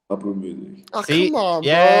 Apple Music. Oh, See? come on,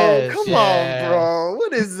 Yes, bro. Come on, yeah. bro.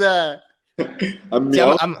 What is that? I mean, See,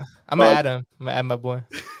 I I'm don't- gonna add him. I'm gonna add my boy.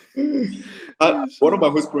 one of my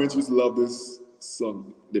host parents used to love this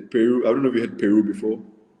song, the Peru. I don't know if you heard Peru before.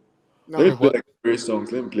 Let me Nah. play What? like 3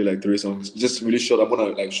 songs. Let me play like 3 songs. Just really short. I'm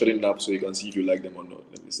gonna like shut it up so you can see if you like them or not.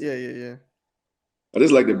 Let me see. Yeah. I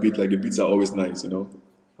just like the beat. Like the beats are always nice, you know.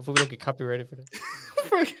 Hopefully we don't get copyrighted for this.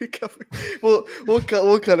 We'll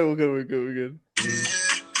cut it. We're good.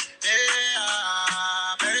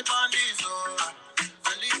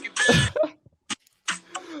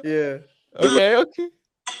 Yeah. Okay.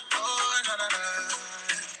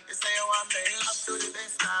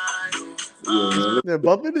 Yeah, man. Yeah,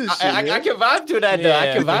 bumping this shit, I yeah. can vibe to that though. I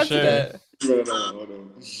Yeah, can for vibe to sure. that. No, hold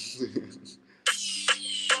on.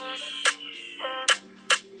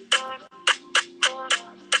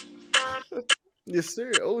 Yes,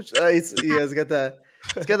 sir. Oh, it's got that.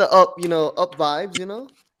 It's got the up, up vibes,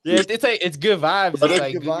 Yeah, it's like it's good vibes. But It's that's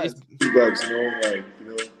like good it's, vibes. good vibes,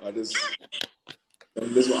 I just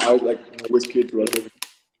and this one I like always cared to other,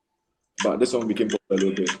 but this song became popular a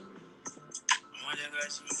little bit.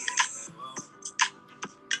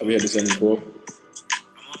 Have you heard this song before?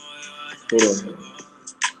 Hold on,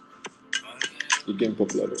 it became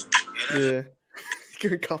popular though. Yeah.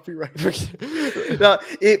 Copyright. Now,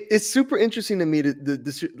 it's super interesting to me to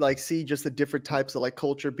like see just the different types of like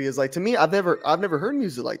culture because like to me I've never heard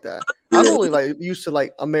music like that. I'm only like used to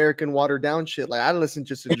like American watered down shit. Like I listen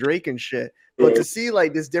just to Drake and shit. But to see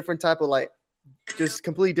like this different type of like just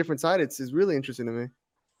completely different side, it's really interesting to me.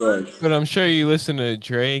 Right. But I'm sure you listen to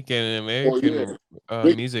Drake and American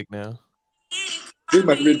Drake- music now. This is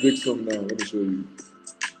my favorite Drake song now. Let me show you.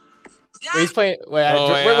 wait, he's playing. Wait, Oh,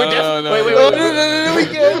 we're yeah, definitely. no, Wait, no, wait, no,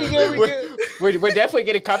 wait, no, we wait, good. We're definitely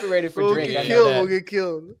getting copyrighted for We'll Drake. I get know killed. that. We'll get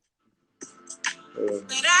killed.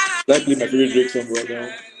 That's my favorite Drake song right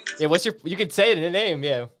now. Yeah, what's your? You can say it in the name.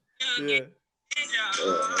 Yeah. Yeah.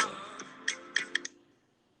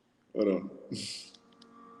 Hold on.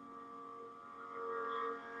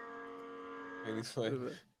 Maybe it's like,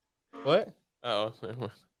 What? oh,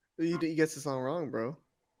 You gets the song wrong, bro.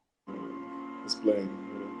 It's playing.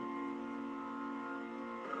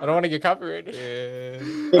 I don't want to get copyrighted.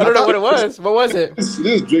 yeah. I don't know what it was. What was it? This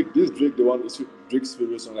is Drake. This is Drake. The one. This Drake's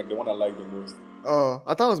favorite song. Like the one I like the most. Oh,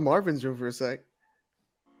 I thought it was Marvin's room for a sec.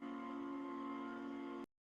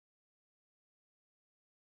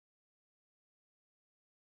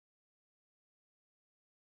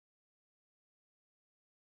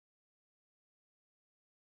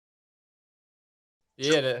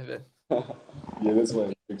 Yeah. Yeah, that's one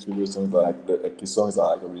of Drake's favorite songs. But like his songs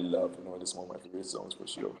I really love. This is one of my favorite songs for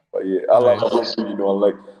sure. But yeah, I love Nice. I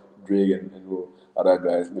like Drake and other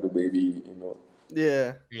guys, Little Baby,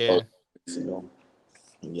 Yeah. Yeah. you know.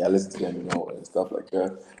 Yeah, I listen to them, and stuff like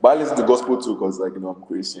that. But I listen to gospel too, cause like I'm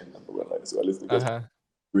Christian, so I listen to gospel.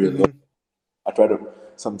 Real love. I try to.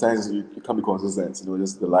 Sometimes you can't be consistent,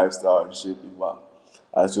 just the lifestyle and shit. But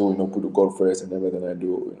I still, put the God first and everything I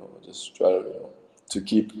do. Just try to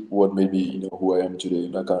keep what maybe who I am today.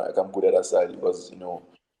 I can't put that aside because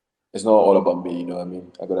it's not all about me. You know what I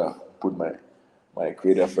mean? I gotta put my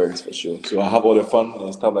creator first for sure. So I have all the fun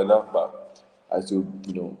and stuff like that, but I still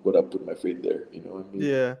gotta put my faith there. You know what I mean?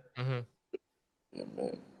 Yeah. Yeah,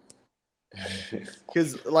 man.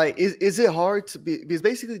 Because like, is it hard to be? Because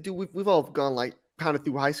basically, dude, we've all gone like kind of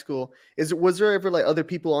through high school. Was there ever like other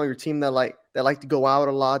people on your team that like to go out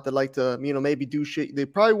a lot, that like to maybe do shit they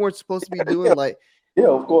probably weren't supposed to be doing? Like, Yeah,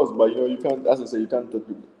 of course, but you can't. As I say, you can't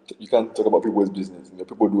talk about people's business.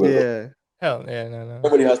 People do it. yeah, Hell yeah, no.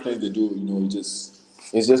 Everybody has things they do.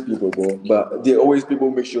 It's just people, bro. But they always people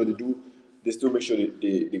make sure they do. They still make sure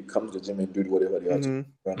they come to the gym and do whatever they have to.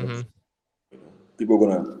 People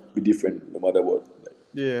gonna be different no matter what. Like,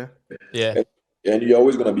 yeah, Yeah. and you're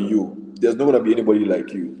always gonna be you. There's not gonna be anybody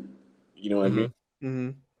like you. You know what I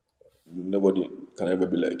mean? Nobody can ever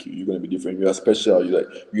be like you. You're gonna be different. You are special.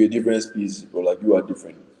 You're a different species, but like you are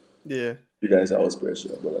different. yeah, You guys are all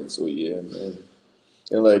special, but like so yeah, man.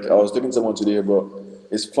 And like I was talking to someone today, bro.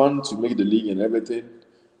 It's fun to make the league and everything,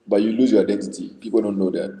 but you lose your identity. People don't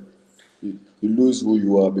know that. You lose who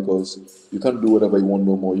you are because you can't do whatever you want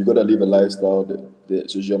no more. You gotta live a lifestyle that the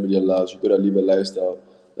social media allows. You gotta live a lifestyle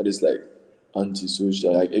that is like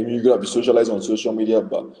anti-social. Like I mean, you gotta be socialized on social media,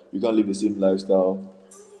 but you can't live the same lifestyle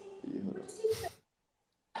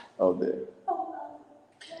out there.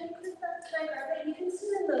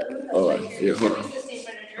 All right, yeah, hold on.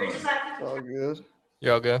 all good.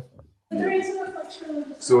 You're all good.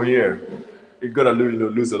 So yeah, you gotta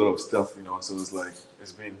lose a lot of stuff, So it's like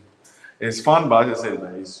it's fun, but as I said,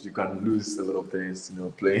 like you can lose a lot of things,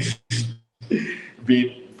 playing,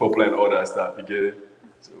 being Poplar and all that stuff. You get it?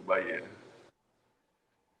 So, but yeah,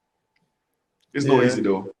 it's not Yeah. easy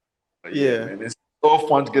though. But yeah, Yeah. man, it's so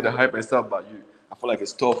fun to get the hype and stuff. But I feel like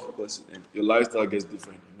it's tough because your lifestyle gets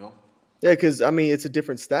different. Yeah, because I mean it's a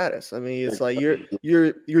different status. I mean it's like you're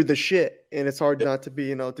the shit, and it's hard not to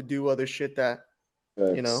be to do other shit that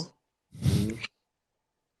you know. Facts. Mhm.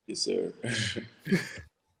 Yes, sir.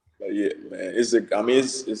 But yeah, man, I mean,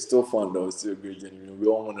 it's still fun though. It's still a great journey. We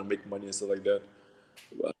all want to make money and stuff like that.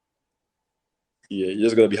 But yeah, you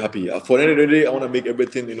just gotta be happy. For the end of the day, I want to make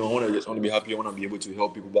everything. I want to be happy. I want to be able to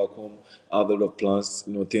help people back home. I have a lot of plans.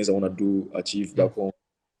 Things I want to do, achieve back home.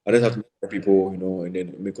 I just have to meet people, and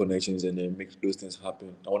then make connections and then make those things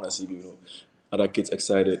happen. I want to see, other kids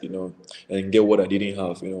excited, and get what I didn't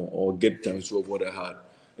have, or get times two of what I had,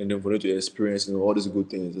 and then for them to experience, all these good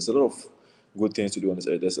things. There's a lot of good things to do on this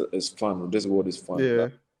earth. It's fun. This world is fun. Yeah.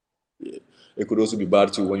 But, yeah. It could also be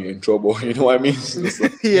bad too when you're in trouble. You know what I mean? So,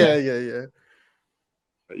 Yeah. yeah.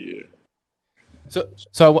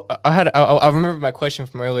 I remember my question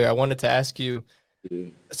from earlier. I wanted to ask you. Yeah.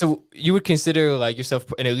 So you would consider like yourself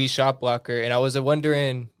an elite shot blocker, and I was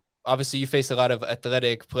wondering. Obviously, you face a lot of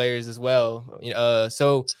athletic players as well.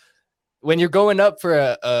 So when you're going up for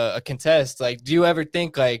a contest, like, do you ever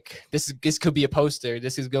think like this could be a poster?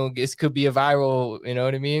 This could be a viral. You know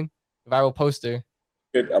what I mean? Viral poster.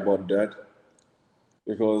 About that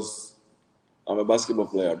because I'm a basketball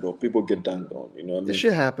player, bro. People get dunked on. You know what I This mean?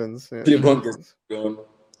 shit happens. Yeah, shit LeBron gets happens. dunked on.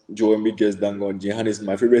 Joe Embiid gets dunked on. Giannis,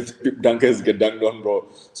 my favorite dunkers, get dunked on, bro.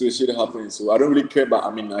 So shit happens. So I don't really care. But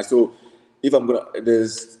I mean, if I'm gonna,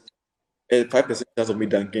 there's a 5% chance of me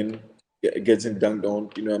dunking, getting dunked on.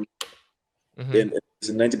 You know, then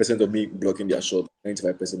it's 90% of me blocking their shot.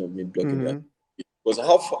 95% of me blocking their. Mhm. Because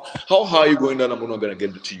how high are you going down? I'm not gonna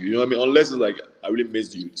get to you. You know what I mean? Unless it's like I really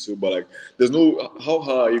missed you. So, but like, there's no how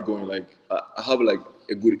high are you going? Like, I have like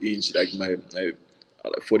a good inch, like my like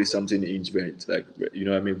 40 something inch vent, like you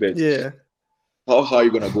know what I mean? Vent. Yeah. How high are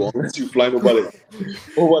you gonna go unless you fly over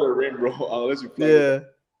the rim, bro? Unless you fly over Yeah. the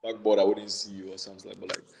backboard, I wouldn't see you or something like. But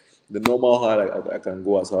like the normal high, like I can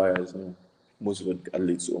go as high as most of the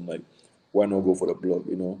athletes. So I'm like, why not go for the block?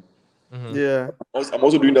 Yeah. I'm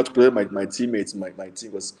also doing that to protect my teammates, my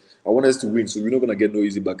team, because I want us to win. So we're not gonna get no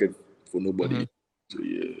easy bucket for nobody. So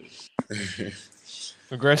yeah,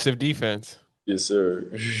 Aggressive defense. yes sir.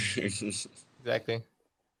 Exactly.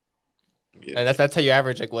 Yeah, And that's how you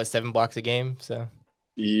average like what 7 blocks a game. So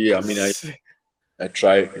yeah. I mean, I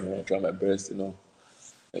try, I try my best, And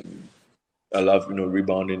I love,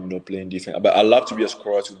 rebounding, playing defense. But I love to be a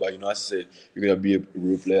scorer too. But as I said, you're gonna be a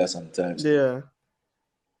role player sometimes. Yeah.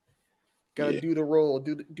 Gotta Yeah, do the role,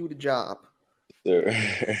 do the job. sir.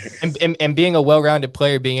 and being a well-rounded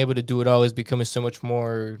player, being able to do it all is becoming so much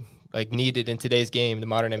more like needed in today's game, the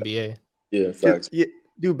modern NBA. Yeah, facts. Yeah,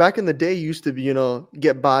 dude, back in the day, you used to be,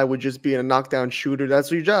 get by with just being a knockdown shooter. That's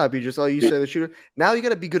your job. You say the shooter. Now you got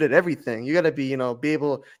to be good at everything. You got to be, be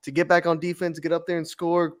able to get back on defense, get up there and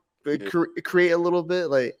score, create a little bit.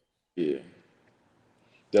 Like, Yeah,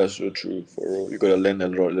 that's so true. For real, you gotta learn a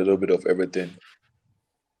little bit of everything.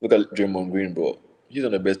 Look at Draymond Green, bro. He's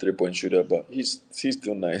not the best 3-point shooter, but he's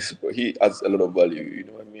still nice. But he adds a lot of value. You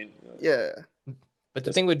know what I mean? yeah, But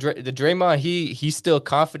the thing with the Draymond, he's still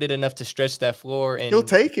confident enough to stretch that floor, and he'll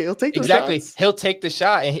take it. He'll take those exactly. shots. He'll take the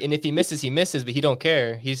shot, and if he misses, he misses. But he don't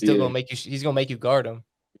care. He's still Yeah. gonna make you. He's gonna make you guard him.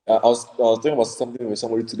 I was talking about something with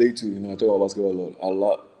somebody today too. I talk about basketball a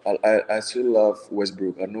lot. I still love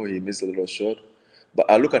Westbrook. I know he missed a little shot, but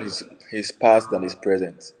I look at his past than his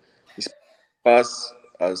present. His past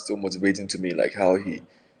are still motivating to me, like how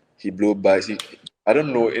he blew by. I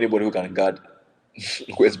don't know anybody who can guard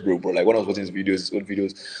Westbrook, bro. Like when I was watching his old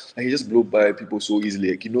videos, like he just blew by people so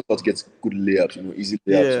easily. Like he knows how to get good layups, easy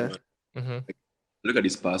layups. Yeah. Look at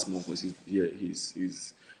his past moves.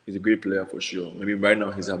 He's a great player for sure. Maybe right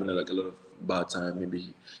now he's having like a lot of bad time.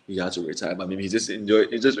 Maybe he had to retire, but maybe he's just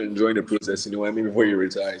enjoying the process. You know what I mean? Before he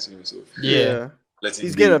retires, So Yeah. let him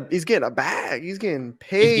He's be. getting a bag. He's getting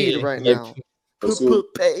paid right Yeah. now. Also,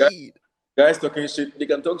 Paid. guys talking shit. They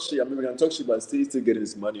can talk shit. I mean, we can talk shit, but still getting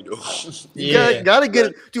his money though. You Yeah. gotta get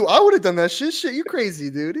it, dude. I would have done that shit. Shit, you crazy,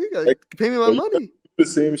 dude. You gotta pay me my But you money. the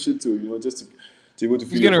same shit too. Just to be able to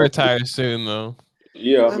He's feel gonna it. retire soon though.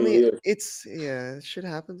 Yeah, I mean, yeah. it's shit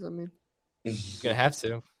happens. I mean, Gonna have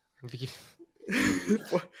to.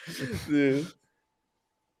 dude,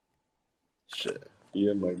 shit,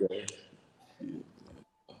 Yeah, my guy.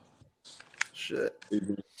 shit.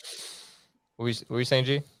 What were you saying,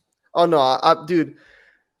 G? Oh no, dude,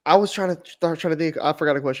 I was trying to think. I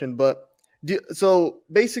forgot a question, but so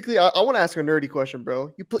basically, I want to ask a nerdy question,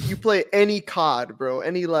 bro. You play any COD, bro?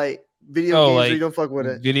 Any like video Oh, games or like you don't fuck with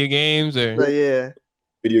it? video games or But yeah.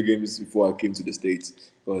 Video games before I came to the States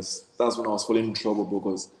because that's when I was falling in trouble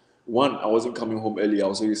because one, I wasn't coming home early. I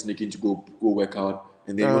was always sneaking to go work out,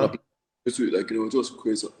 and then when I Uh-huh. played, like it was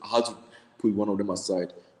crazy. So I had to put one of them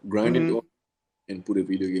aside, grind it Mhm. on, and put a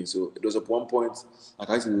video game. So it was at one point like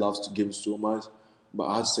I used to love to game so much, but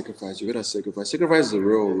I had to sacrifice. You gotta sacrifice. Sacrifice is a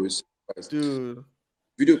real sacrifice. Dude.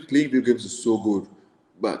 Playing video games is so good,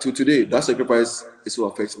 but to today that sacrifice is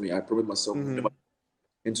what affects me. I promise myself Mhm.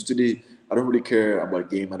 and to today, I don't really care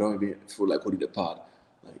about game. I don't even feel like holding the pad,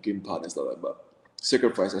 like game pad and stuff like that.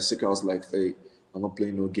 Sacrifice, I was like, hey, I'm not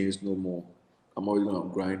playing no games no more. I'm always gonna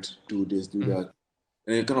grind, do this, do Mhm. that.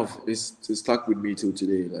 And it kind of it's stuck with me till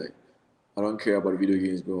today. Like I don't care about video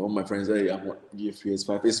games, bro. All my friends, hey, I'm on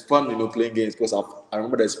PS5. It's fun, playing games because I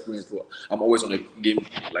remember the experience. Bro. I'm always on a game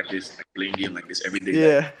like this, like playing game like this every day.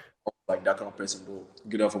 Yeah. Like that kind of person, bro.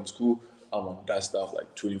 Get out from school, I'm on that stuff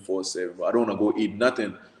like 24/7. But I don't wanna go eat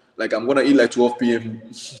nothing. Like I'm gonna eat like 12 p.m.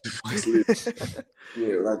 before I sleep.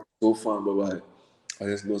 Yeah, that's so fun, but like I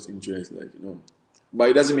just lost interest, like. But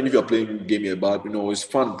it doesn't mean if you're playing game you're bad. It's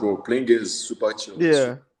fun, bro. Playing games is super chill.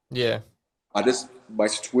 Yeah. Yeah. I just by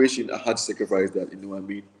situation I had to sacrifice that. You know what I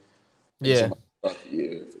mean? And Yeah.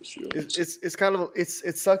 yeah, for sure. It's kind of it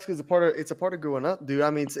sucks because it's a part of growing up, dude. I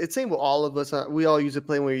mean, it's same with all of us. We all used to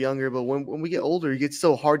play when we were younger, but when we get older, it gets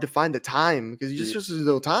so hard to find the time because you just there's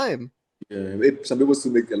no time. Yeah, some people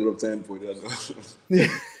still make a lot of time for that. Yeah.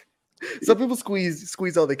 Some people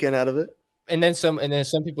squeeze all they can out of it. And then some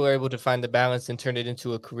people are able to find the balance and turn it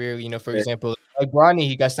into a career. For Yeah. example, like Bronny,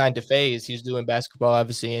 he got signed to FaZe. He's doing basketball,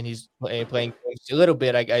 obviously, and he's playing games a little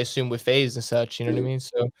bit, I assume, with FaZe and such. You know what I mean?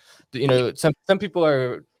 So, some people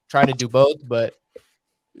are trying to do both, but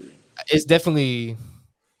it's definitely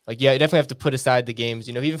like, yeah, you definitely have to put aside the games.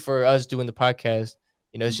 Even for us doing the podcast,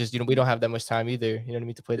 it's just we don't have that much time either. You know what I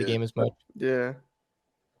mean, to play the Yeah. game as much. Yeah.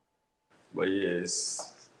 But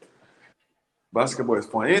yes, basketball is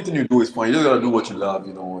fun. Anything you do is fun. You just gotta do what you love.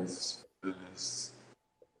 It's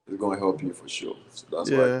gonna help you for sure. So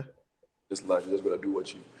that's why Yeah. this life you just gotta do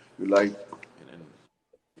what you like, and then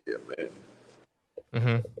yeah, man.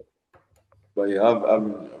 Mm-hmm. But yeah,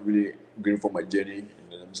 I'm really grateful for my journey,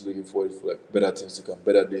 and I'm just looking forward for like better things to come,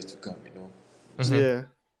 better days to come. Mm-hmm. Yeah.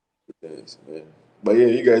 Yes, man. But yeah,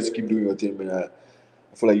 you guys keep doing your thing, man.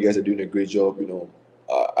 I feel like you guys are doing a great job.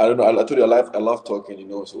 I don't know. I told you I love talking.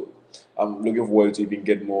 So I'm looking forward to even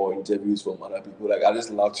get more interviews from other people. Like I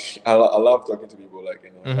just love I love talking to people. Like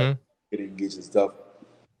like Mm-hmm. getting engaged and stuff.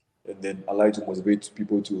 And then I like to motivate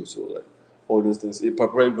people too. So like all those things. It's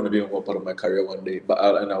probably gonna be one part of my career one day. But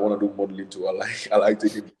I want to do modeling too. I like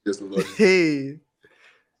taking pictures a lot. Hey.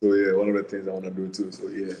 So yeah, one of the things I want to do too. So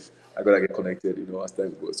yeah, I gotta get connected, as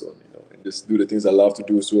time goes on, and just do the things I love to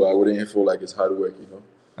do, so I wouldn't feel like it's hard work.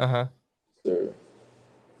 Uh-huh. So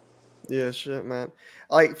Yeah, shit, man.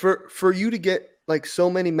 Like for you to get like so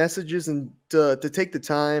many messages and to take the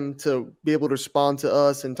time to be able to respond to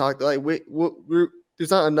us and talk, like there's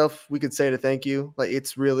not enough we could say to thank you. Like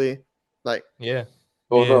it's really like Yeah.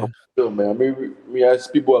 oh Yeah. no, sure, man. I mean, we as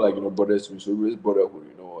people are like brothers to me, so we brotherhood,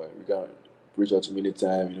 and we can reach out to me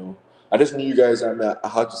anytime. I just knew you guys. I mean,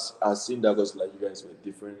 I seen that because like you guys were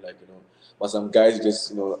different, like but some guys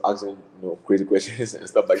just asking crazy questions and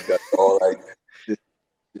stuff like that, or like.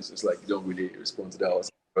 It's just like you don't really respond to that.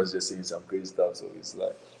 I was just saying some crazy stuff, so it's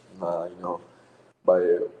like, nah. But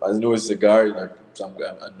I know it's a guy, like some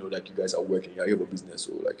guy. I know like you guys are working. You have a business,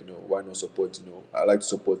 so like why not support? I like to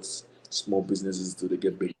support small businesses till they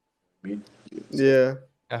get big. I mean, so, yeah.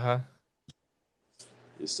 Uh-huh.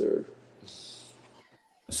 yes, sir.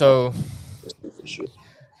 So, Yes, sir, for sure.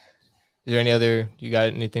 is there you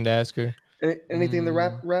got anything to ask her? Anything to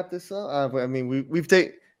wrap this up? I mean, we've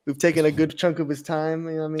taken a good chunk of his time.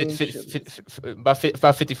 You know what I mean?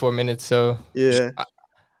 About 54 minutes. So Yeah.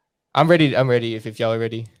 I'm ready. If y'all are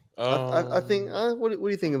ready. I think. What do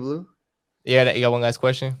you think of Blue? Yeah, you got one last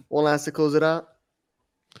question One last to close it out.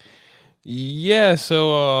 Yeah.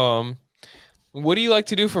 So, what do you like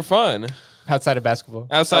to do for fun outside of basketball.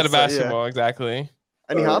 outside of Outside, yeah. basketball? Exactly.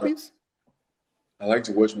 Any hobbies? I like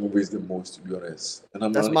to watch movies the most, to be honest. And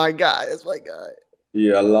I'm That's not, my guy. That's my guy.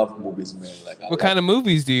 yeah, I love movies, man. Like What kind of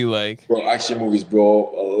movies do you like? bro, action movies,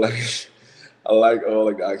 bro. I like all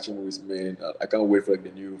like the action movies, man. I can't wait for like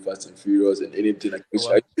the new Fast and Furious and anything like this.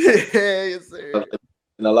 wow. Yes, sir.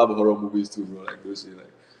 And I love horror movies too, bro. Like those shit,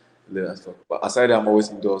 like lit as fuck. But aside that, I'm always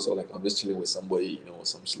indoors, or like I'm just chilling with somebody, or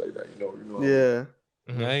some shit like that. Yeah.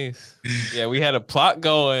 Mhm. Nice. Yeah, we had a plot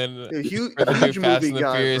going A huge, for the new huge Fast movie and the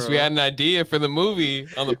guy, Furious. We bro. had an idea for the movie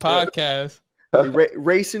on the podcast.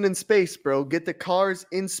 Racing in space, bro. Get the cars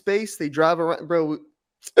in space. They drive around, bro.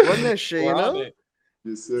 Run that shit, We're you on know. it.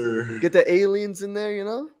 Yes, sir. Get the aliens in there, you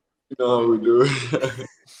know. You know how we do it.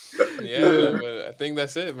 Yeah, but I think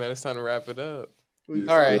that's it, man. It's time to wrap it up. Yes,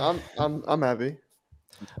 All right. I'm happy.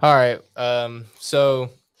 All right. So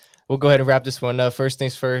we'll go ahead and wrap this one up. First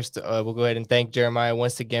things first, we'll go ahead and thank Jeremiah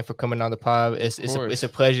once again for coming on the pod. It's course. a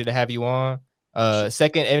pleasure to have you on.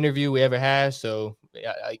 Second interview we ever had. So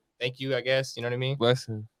I thank you, I guess. You know what I mean?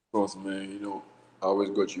 Blessing. Of course, man. You know, I always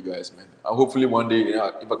got you guys, man. Hopefully one day, you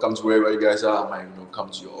know, if I come to wherever you guys are, I might, you know, come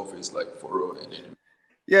to your office, like for real, and then.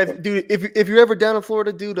 Yeah, dude. If you're ever down in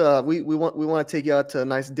Florida, dude, we want to take you out to a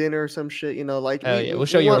nice dinner or some shit. You know, like Hell yeah, we'll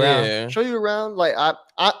show you want- around. Yeah. Show you around. Like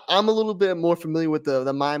I'm a little bit more familiar with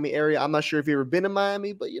the Miami area. I'm not sure if you've ever been to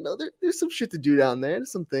Miami, but you know, there's some shit to do down there.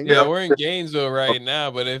 There's some things. Yeah, we're in Gainesville right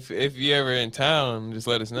now, but if you ever in town, just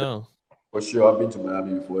let us know. For sure, I've been to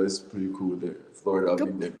Miami before. It's pretty cool there. Florida, I've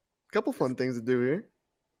been there. Couple fun things to do here.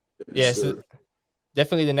 Yes, sir.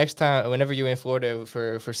 definitely the next time, whenever you're in Florida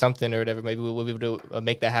for something or whatever, maybe we'll be able to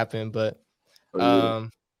make that happen. But Oh, yeah.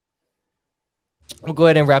 we'll go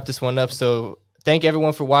ahead and wrap this one up. So thank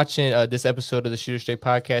everyone for watching this episode of the Shooter Straight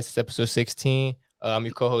Podcast. It's episode 16. I'm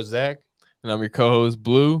your co-host Zach, And I'm your co-host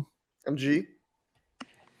Blue. I'm G.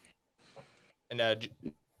 and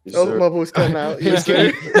Yes, Oh, sir. my voice cutting out. he's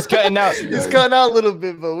cutting out. It's cutting out a little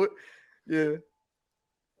bit, but yeah.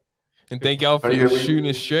 And thank y'all for Can you hear me? shooting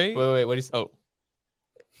it straight. Wait, what is? Oh,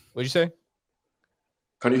 What'd you say?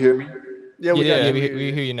 Can you hear me? Yeah, we Yeah, got Yeah, you.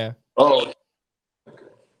 we hear you now. Oh,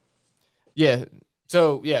 Yeah.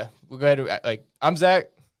 So yeah, we'll go ahead and like I'm Zach,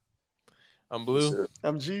 I'm yes, Blue. sir.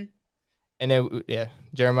 I'm G. and then yeah,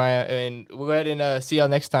 Jeremiah, and we'll go ahead and see y'all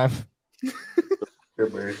next time.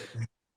 Good, man.